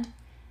expand,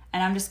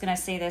 and I'm just going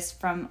to say this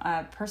from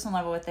a personal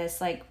level with this,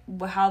 like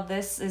how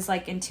this is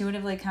like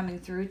intuitively coming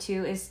through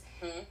too is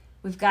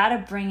we've got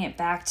to bring it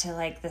back to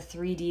like the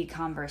 3D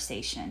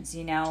conversations.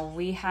 You know,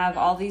 we have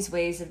all these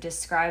ways of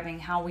describing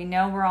how we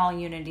know we're all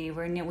unity.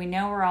 We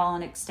know we're all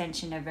an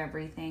extension of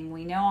everything.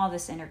 We know all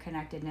this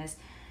interconnectedness,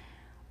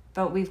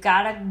 but we've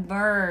got to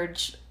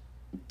merge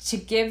to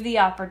give the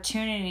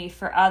opportunity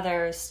for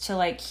others to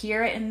like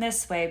hear it in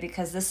this way,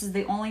 because this is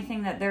the only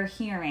thing that they're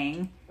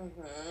hearing.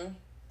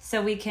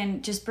 So we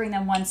can just bring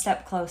them one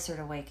step closer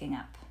to waking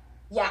up.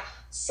 Yeah.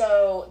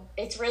 So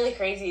it's really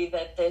crazy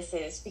that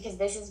because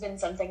this has been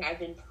something I've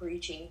been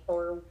preaching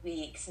for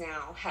weeks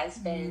now, has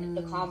been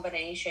the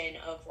combination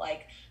of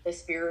like the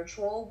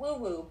spiritual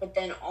woo-woo, but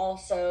then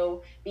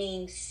also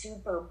being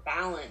super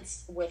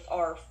balanced with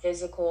our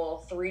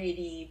physical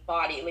 3D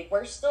body. Like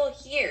we're still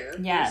here.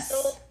 Yes. We're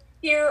still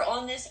here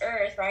on this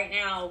earth right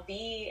now.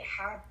 Be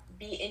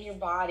in your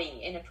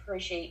body and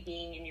appreciate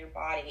being in your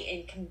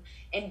body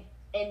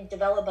and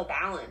develop a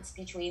balance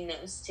between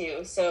those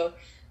two. So,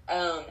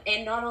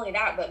 and not only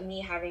that, but me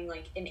having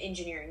like an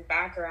engineering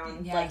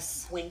background, like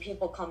when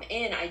people come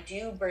in, I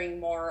do bring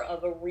more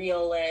of a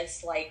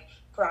realist, like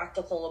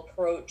practical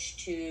approach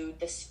to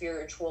the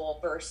spiritual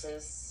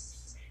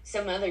versus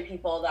some other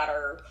people that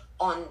are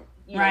on,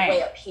 you know,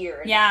 way up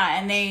here.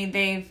 And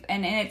they've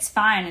it's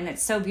fine. And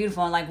it's so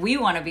beautiful. And like, we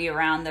want to be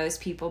around those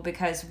people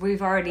because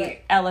we've already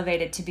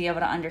elevated to be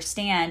able to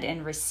understand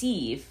and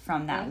receive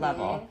from that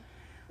level.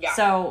 Yeah.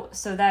 So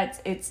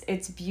that's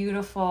it's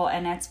beautiful,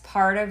 and that's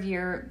part of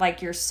your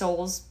like your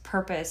soul's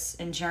purpose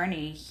and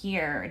journey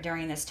here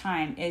during this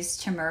time is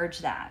to merge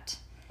that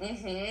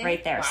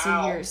right there.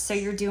 Wow. So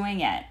you're doing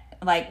it,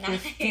 like you're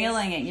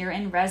feeling it, you're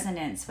in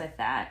resonance with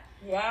that.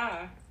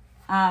 Yeah.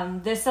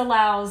 This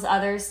allows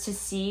others to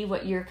see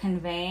what you're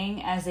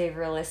conveying as a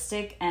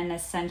realistic and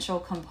essential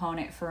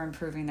component for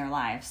improving their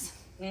lives.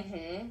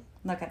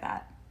 Look at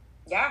that.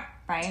 Yeah.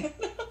 Right.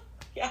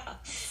 Yeah.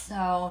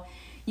 So.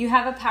 You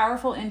have a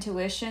powerful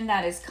intuition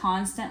that is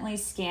constantly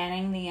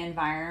scanning the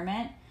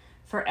environment,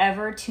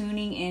 forever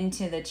tuning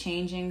into the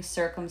changing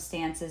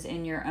circumstances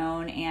in your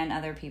own and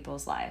other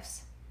people's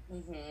lives.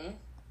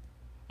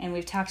 And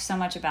we've talked so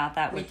much about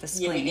that with the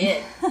spleen.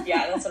 Yeah, we did.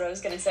 Yeah, that's what I was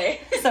going to say.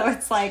 So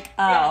it's like,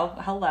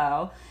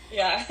 hello.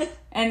 Yeah.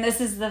 And this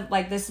is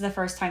the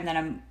first time that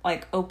I'm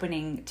like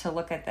opening to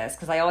look at this,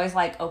 because I always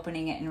like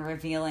opening it and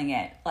revealing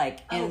it like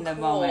in the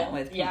moment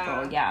with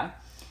people. Yeah.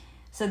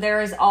 So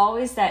there is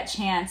always that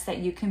chance that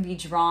you can be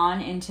drawn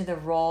into the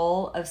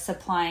role of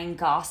supplying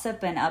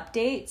gossip and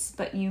updates,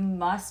 but you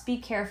must be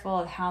careful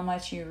of how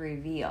much you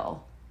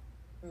reveal.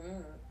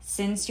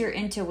 Since your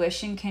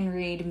intuition can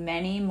read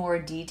many more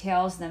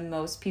details than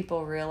most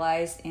people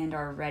realize and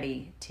are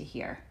ready to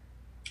hear.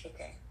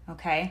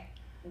 Okay?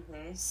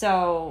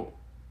 So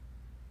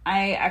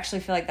I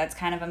actually feel like that's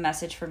kind of a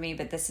message for me,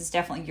 but this is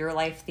definitely your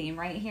life theme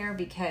right here,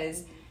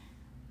 because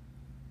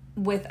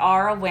with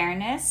our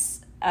awareness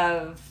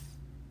of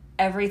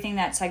everything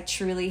that's like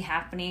truly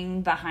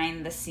happening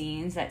behind the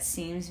scenes that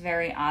seems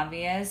very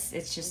obvious,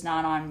 it's just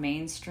not on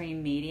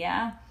mainstream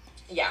media.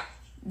 Yeah.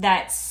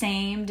 That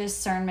same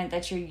discernment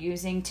that you're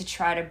using to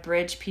try to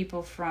bridge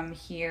people from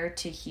here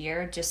to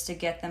here just to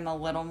get them a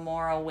little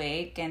more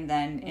awake and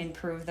then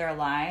improve their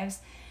lives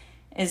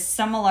is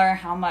similar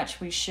how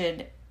much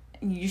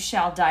you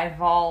shall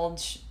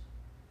divulge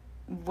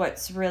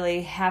what's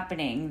really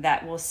happening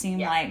that will seem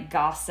like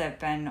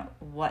gossip and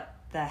what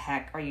the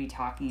heck are you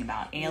talking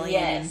about?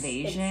 Alien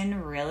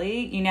invasion?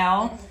 Really? You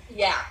know?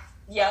 Yeah.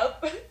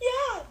 Yep.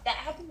 Yeah. That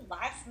happened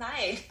last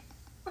night.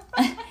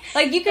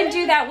 Like you can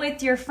do that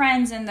with your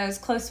friends and those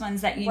close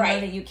ones that you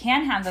know that you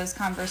can have those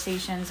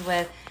conversations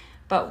with,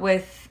 but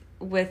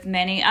with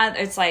many others,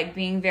 it's like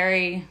being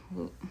very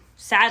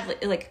sadly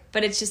like,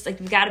 but it's just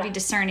like, you've got to be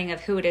discerning of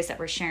who it is that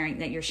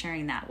you're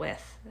sharing that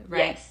with.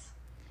 Right.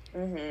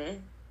 Yes.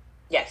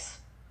 Yes.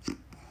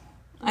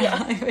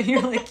 Yeah.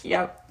 You're like,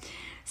 yep.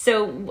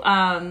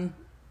 So,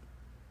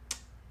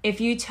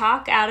 if you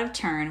talk out of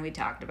turn, we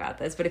talked about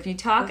this, but if you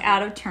talk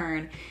out of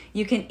turn,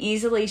 you can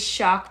easily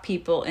shock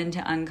people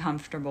into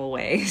uncomfortable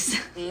ways.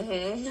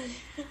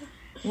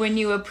 When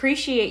you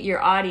appreciate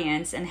your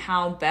audience and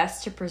how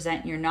best to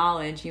present your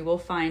knowledge, you will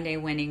find a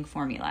winning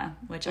formula,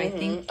 which I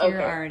think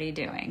you're already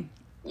doing.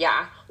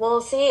 Yeah.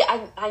 Well, see,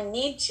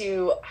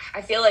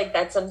 I feel like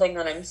that's something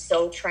that I'm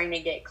still trying to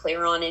get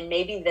clear on. And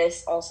maybe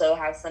this also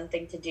has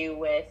something to do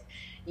with,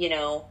 you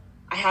know,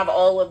 I have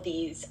all of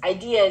these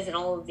ideas and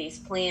all of these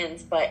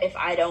plans, but if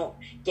I don't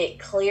get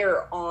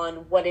clear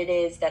on what it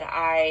is that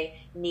I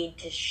need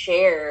to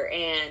share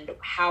and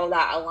how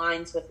that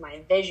aligns with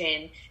my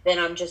vision, then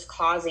I'm just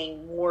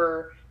causing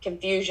more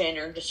confusion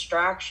or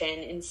distraction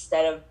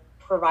instead of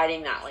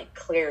providing that like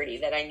clarity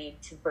that I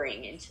need to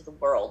bring into the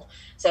world.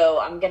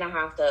 So I'm going to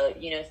have to,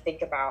 you know,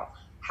 think about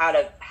how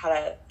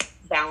to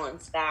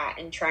balance that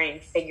and try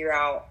and figure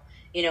out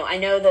I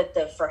know that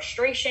the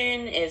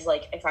frustration is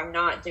like, if I'm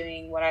not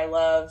doing what I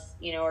love,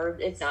 or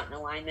it's not in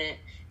alignment,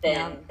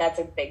 then that's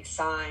a big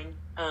sign.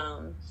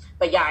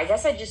 But yeah, I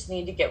guess I just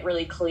need to get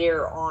really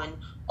clear on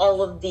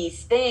all of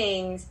these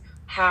things.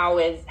 How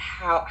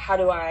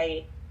do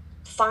I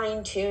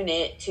fine tune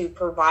it to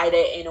provide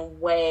it in a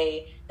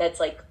way that's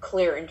like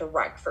clear and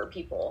direct for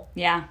people?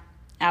 Yeah,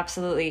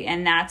 absolutely.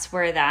 And that's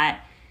where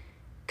that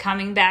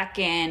coming back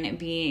in,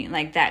 being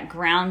like that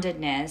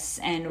groundedness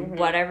and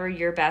whatever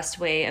your best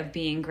way of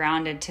being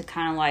grounded to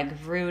kind of like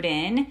root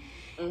in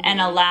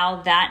and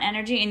allow that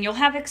energy, and you'll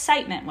have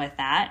excitement with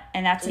that.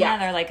 And that's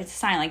another, like, it's a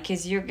sign, like,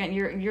 cause you're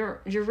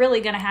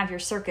really going to have your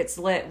circuits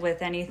lit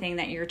with anything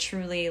that you're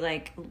truly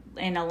like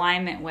in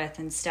alignment with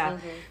and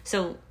stuff.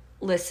 So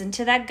listen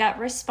to that gut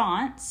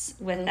response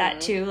with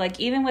that too. Like,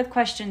 even with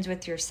questions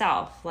with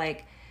yourself,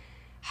 like,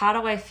 how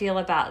do I feel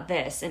about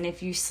this? And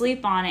if you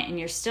sleep on it and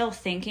you're still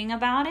thinking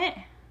about it,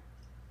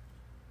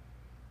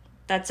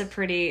 that's a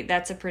pretty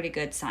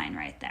good sign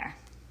right there.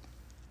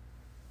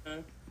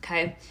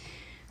 Okay.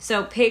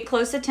 So pay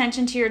close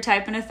attention to your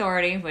type and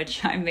authority,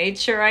 which I made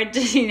sure I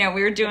did.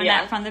 We were doing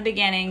that from the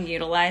beginning,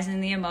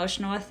 utilizing the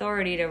emotional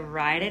authority to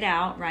write it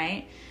out,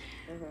 right?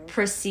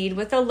 Proceed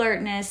with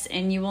alertness,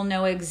 and you will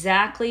know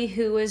exactly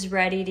who is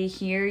ready to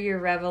hear your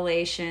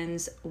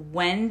revelations,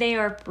 when they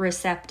are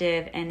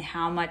receptive, and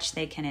how much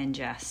they can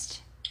ingest.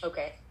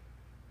 Okay.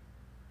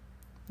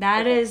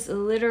 That is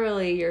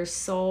literally your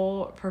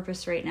soul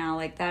purpose right now.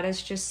 Like, that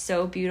is just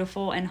so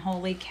beautiful, and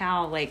holy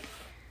cow, like,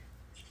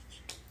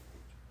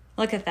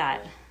 look at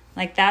that.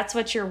 Like, that's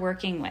what you're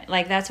working with.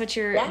 Like, that's what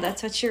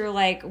you're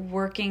like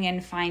working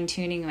and fine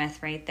tuning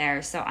with right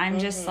there. So I'm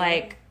just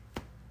like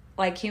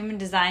human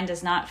design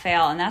does not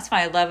fail. And that's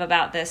why I love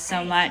about this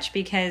so much,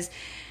 because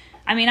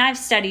I mean, I've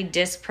studied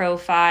disc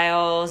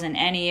profiles and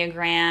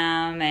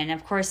Enneagram and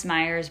of course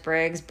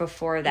Myers-Briggs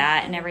before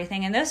that and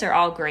everything. And those are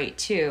all great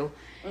too.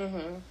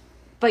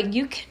 But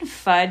you can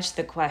fudge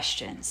the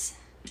questions.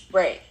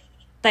 Right.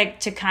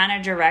 Like, to kind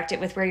of direct it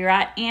with where you're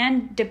at,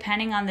 and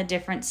depending on the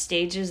different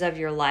stages of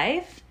your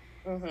life,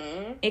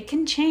 it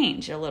can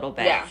change a little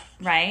bit,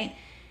 right?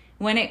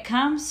 When it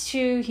comes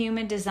to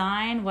human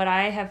design, what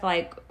I have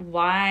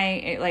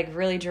why it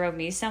really drove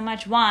me so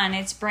much, one,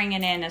 it's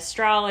bringing in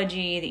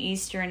astrology, the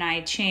Eastern I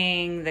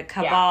Ching, the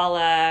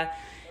Kabbalah,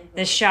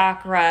 the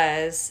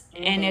chakras,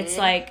 and it's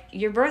like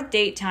your birth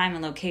date, time,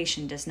 and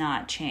location does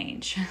not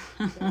change.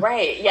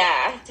 Right,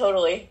 yeah,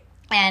 totally.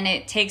 And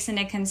it takes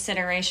into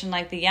consideration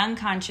like the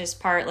unconscious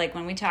part, like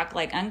when we talk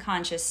like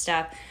unconscious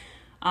stuff,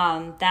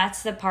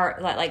 that's the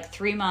part like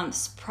 3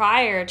 months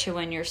prior to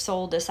when your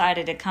soul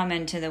decided to come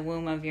into the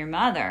womb of your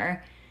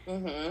mother,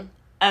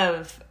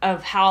 of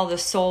how the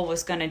soul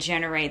was going to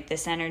generate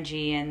this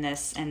energy in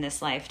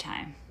this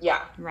lifetime.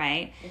 Yeah.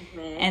 Right?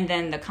 And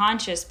then the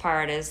conscious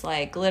part is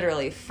like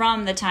literally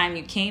from the time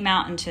you came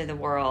out into the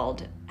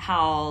world,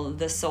 how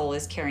the soul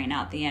is carrying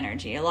out the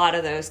energy. A lot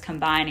of those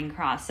combine and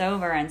cross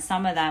over, and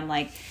some of them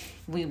like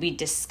we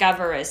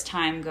discover as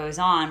time goes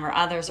on, where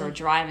others are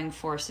driving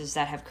forces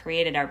that have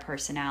created our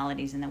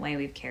personalities and the way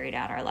we've carried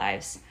out our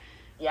lives.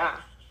 Yeah.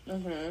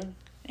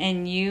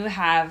 And you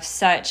have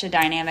such a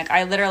dynamic.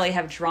 I literally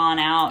have drawn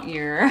out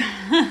your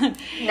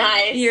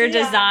your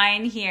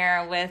design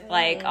here with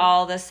like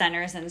all the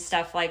centers and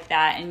stuff like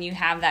that, and you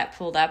have that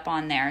pulled up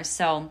on there.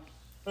 So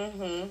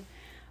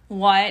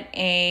what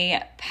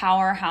a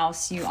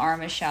powerhouse you are,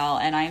 Michelle.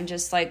 And I'm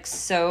just like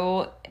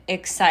so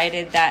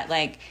excited that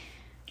like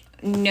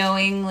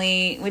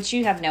knowingly, which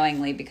you have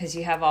knowingly because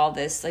you have all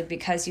this, like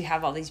because you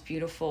have all these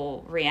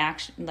beautiful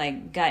reaction,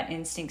 like gut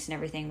instincts and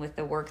everything with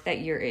the work that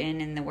you're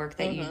in and the work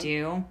that you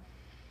do,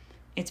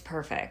 it's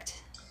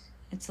perfect.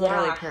 It's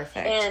literally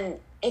perfect. And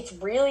it's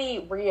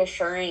really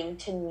reassuring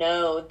to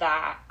know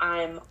that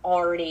I'm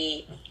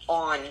already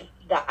on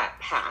that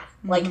path.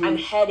 Like I'm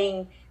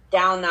heading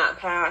down that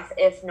path,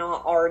 if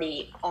not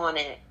already on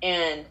it.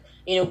 And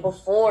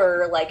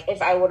before, like,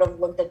 if I would have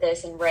looked at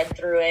this and read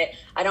through it,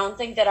 I don't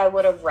think that I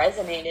would have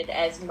resonated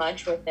as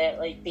much with it,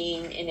 like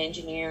being an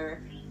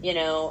engineer,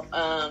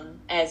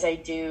 as I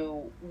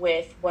do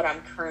with what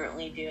I'm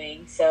currently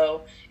doing.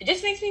 So it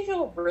just makes me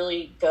feel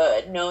really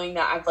good knowing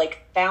that I've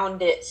like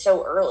found it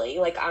so early.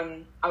 Like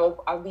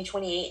I'll be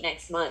 28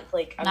 next month.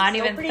 Like I'm not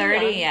even 30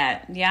 young.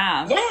 Yet.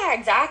 Yeah. Yeah,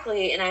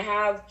 exactly. And I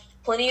have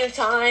plenty of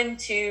time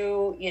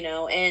to,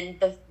 and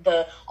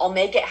the I'll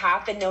make it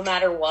happen no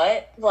matter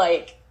what.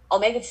 Like I'll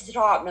make it to the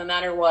top no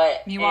matter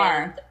what. You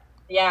are.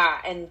 Yeah,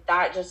 and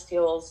that just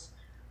feels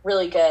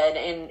really good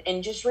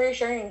and just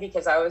reassuring,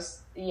 because I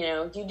was,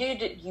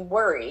 you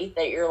worry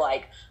that you're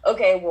like,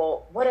 okay,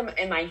 well, what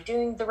am I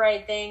doing the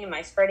right thing? Am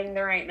I spreading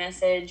the right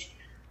message?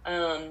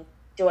 Do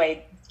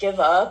I give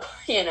up?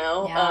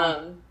 Yeah.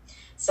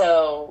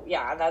 So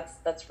yeah,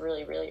 that's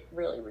really, really,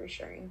 really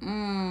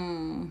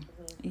reassuring.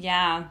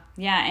 Yeah.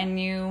 And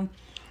you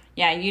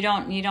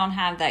don't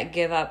have that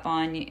give up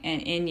on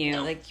in you,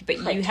 no. Like,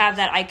 but you have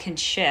that I can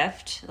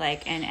shift,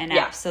 like, and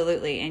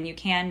absolutely, and you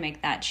can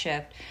make that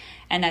shift,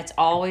 and that's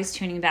always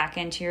tuning back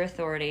into your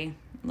authority.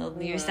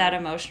 Use that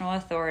emotional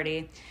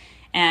authority,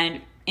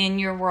 and in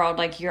your world,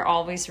 like you're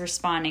always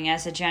responding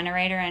as a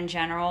generator in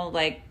general,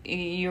 like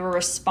you're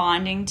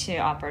responding to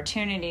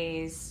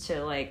opportunities,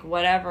 to like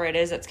whatever it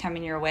is that's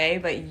coming your way,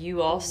 but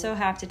you also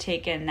have to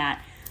take in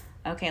that,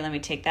 okay, let me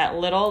take that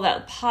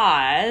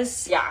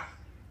pause. Yeah.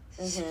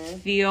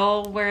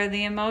 Feel where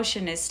the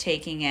emotion is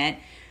taking it.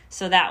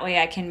 So that way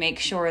I can make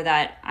sure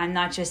that I'm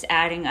not just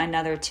adding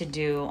another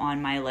to-do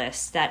on my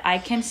list that I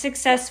can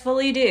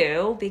successfully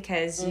do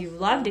because you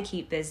love to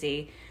keep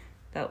busy,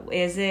 but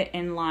is it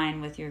in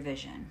line with your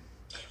vision?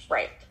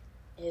 Right.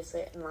 Is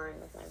it in line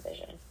with my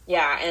vision?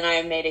 Yeah, and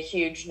I made a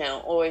huge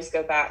note. Always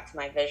go back to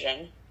my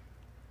vision.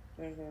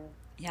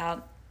 Yeah.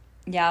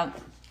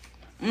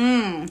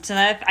 So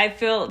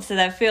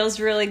that feels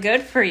really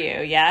good for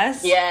you,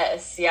 yes?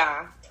 Yes,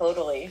 yeah,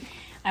 totally.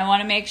 I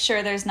want to make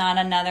sure there's not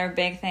another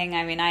big thing.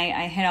 I mean,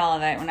 I hit all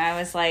of it. When I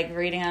was like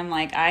reading, I'm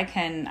like, I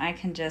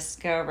can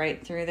just go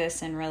right through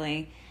this and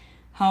really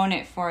hone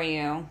it for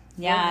you.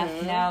 Yeah,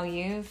 no,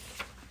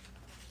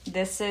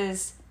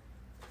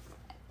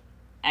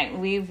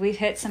 we've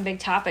hit some big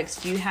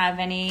topics. Do you have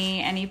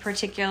any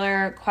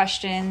particular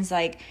questions?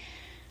 Like,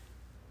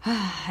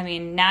 I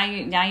mean, now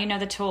you know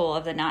the tool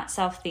of the not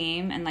self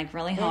theme and like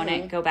really hone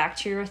it. Go back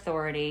to your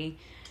authority.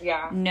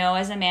 Yeah. Know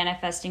as a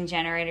manifesting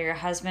generator, your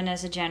husband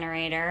as a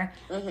generator,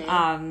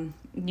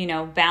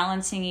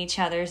 balancing each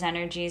other's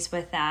energies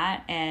with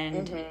that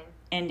and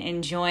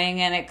enjoying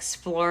and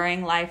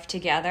exploring life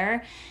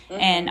together.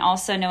 And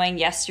also knowing,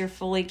 yes, you're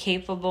fully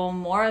capable,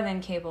 more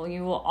than capable.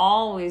 You will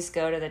always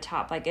go to the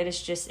top. Like it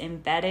is just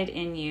embedded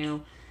in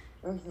you.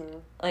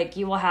 Like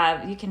you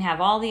can have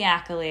all the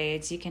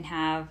accolades, you can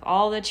have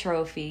all the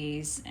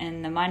trophies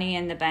and the money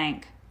in the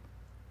bank,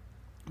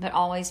 but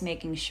always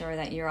making sure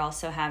that you're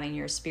also having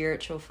your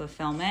spiritual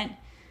fulfillment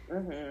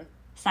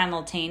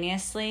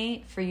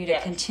simultaneously for you to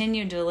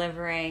continue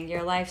delivering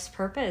your life's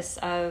purpose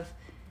of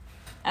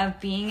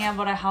being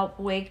able to help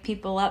wake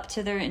people up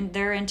to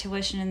their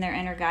intuition and their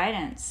inner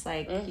guidance.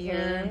 Like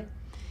your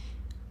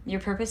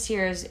purpose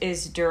here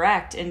is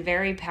direct and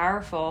very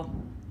powerful.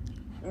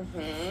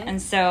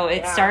 And so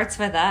it starts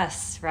with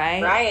us,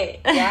 right? Right.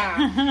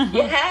 Yeah.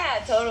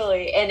 Yeah,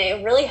 totally. And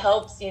it really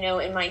helps,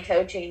 in my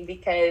coaching,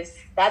 because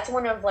that's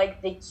one of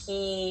like the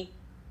key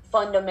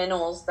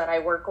fundamentals that I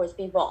work with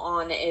people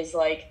on is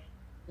like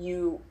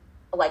I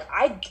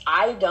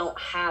don't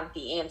have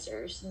the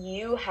answers.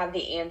 You have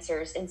the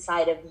answers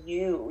inside of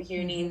you.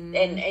 You need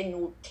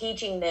and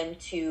teaching them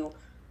to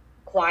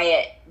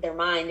quiet their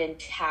mind and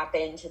tap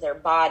into their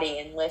body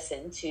and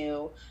listen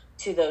to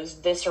those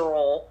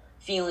visceral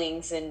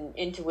feelings and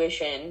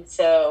intuition.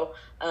 So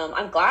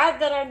I'm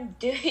glad that I'm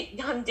doing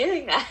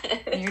that.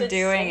 You're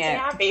doing it.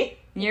 Happy.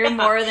 You're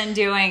more than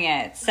doing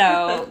it.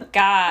 So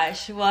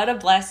gosh, what a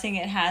blessing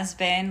it has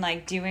been,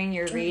 like doing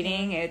your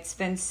reading. It's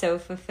been so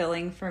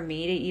fulfilling for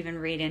me to even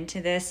read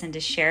into this and to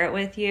share it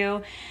with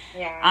you.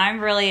 Yeah. I'm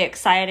really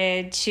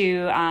excited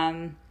to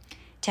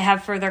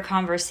have further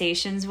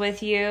conversations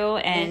with you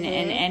and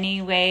in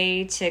any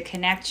way to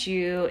connect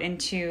you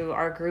into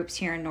our groups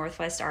here in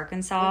Northwest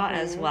Arkansas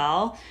as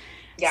well.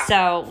 Yeah.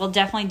 So we'll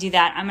definitely do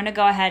that. I'm going to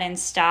go ahead and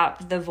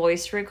stop the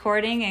voice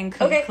recording and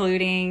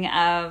concluding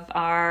of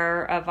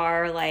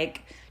our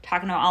like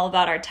talking all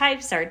about our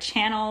types, our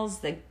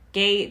channels, the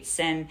gates,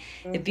 and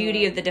the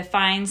beauty of the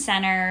defined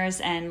centers,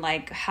 and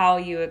like how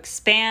you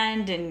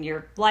expand and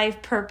your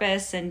life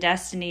purpose and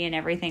destiny and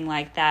everything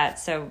like that.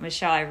 So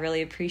Michelle, I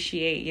really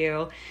appreciate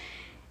you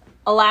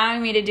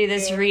allowing me to do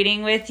this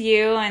reading with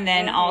you, and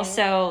then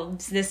also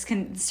this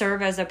can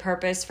serve as a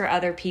purpose for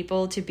other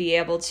people to be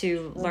able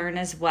to learn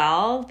as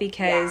well,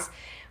 because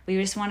we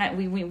just want to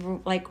we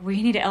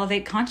need to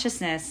elevate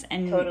consciousness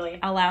and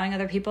allowing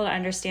other people to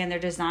understand their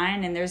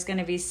design. And there's going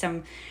to be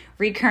some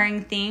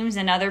recurring themes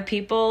in other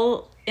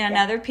people and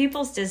other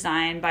people's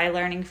design by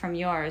learning from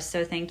yours.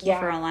 So thank you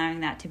for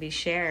allowing that to be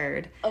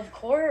shared. Of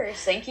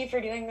course. Thank you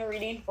for doing the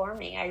reading for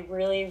me. I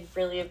really,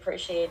 really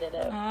appreciated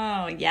it.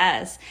 Oh,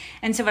 yes.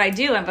 And so what I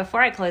do, and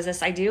before I close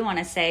this, I do want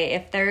to say,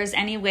 if there's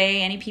any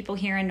way, any people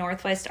here in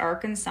Northwest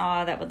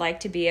Arkansas that would like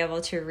to be able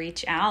to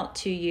reach out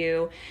to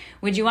you,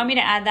 would you want me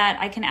to add that?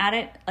 I can add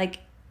it like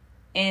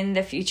in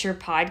the future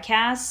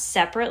podcast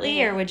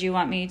separately, or would you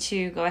want me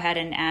to go ahead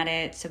and add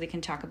it so we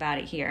can talk about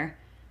it here?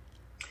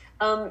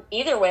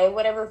 Either way,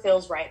 whatever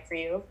feels right for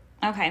you.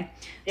 Okay.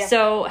 Yeah.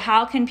 So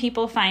how can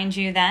people find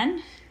you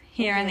then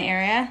here in the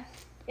area?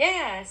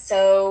 Yeah.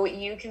 So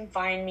you can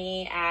find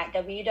me at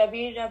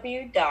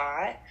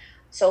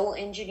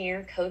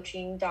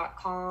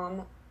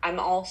www.soulengineercoaching.com. I'm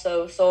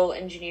also Soul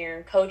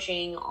Engineer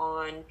Coaching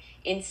on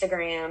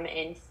Instagram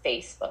and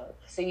Facebook.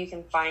 So you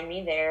can find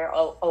me there.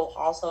 Oh,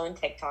 also on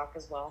TikTok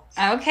as well.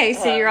 Okay.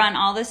 So you're on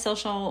all the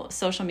social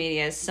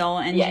medias, Soul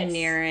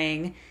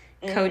Engineering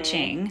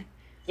Coaching.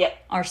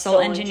 Yep. Or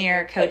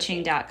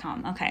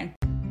soulengineercoaching.com. Okay.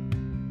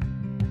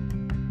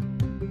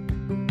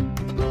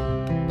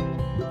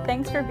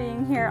 Thanks for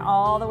being here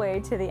all the way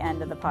to the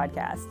end of the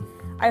podcast.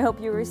 I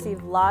hope you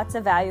received lots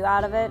of value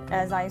out of it,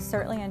 as I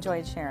certainly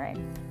enjoyed sharing.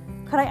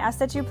 Could I ask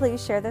that you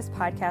please share this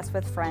podcast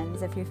with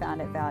friends if you found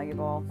it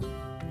valuable?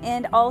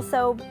 And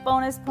also,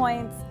 bonus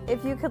points,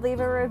 if you could leave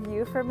a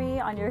review for me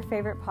on your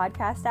favorite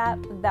podcast app,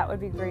 that would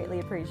be greatly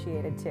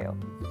appreciated too.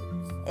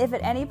 If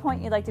at any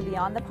point you'd like to be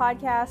on the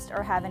podcast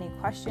or have any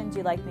questions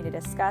you'd like me to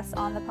discuss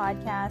on the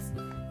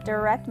podcast,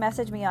 direct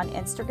message me on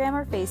Instagram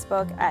or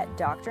Facebook at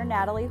Dr.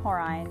 Natalie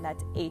Horine,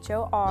 that's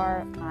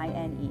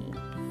Horine.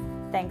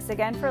 Thanks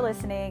again for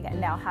listening, and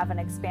now have an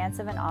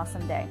expansive and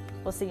awesome day.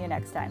 We'll see you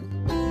next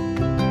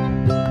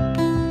time.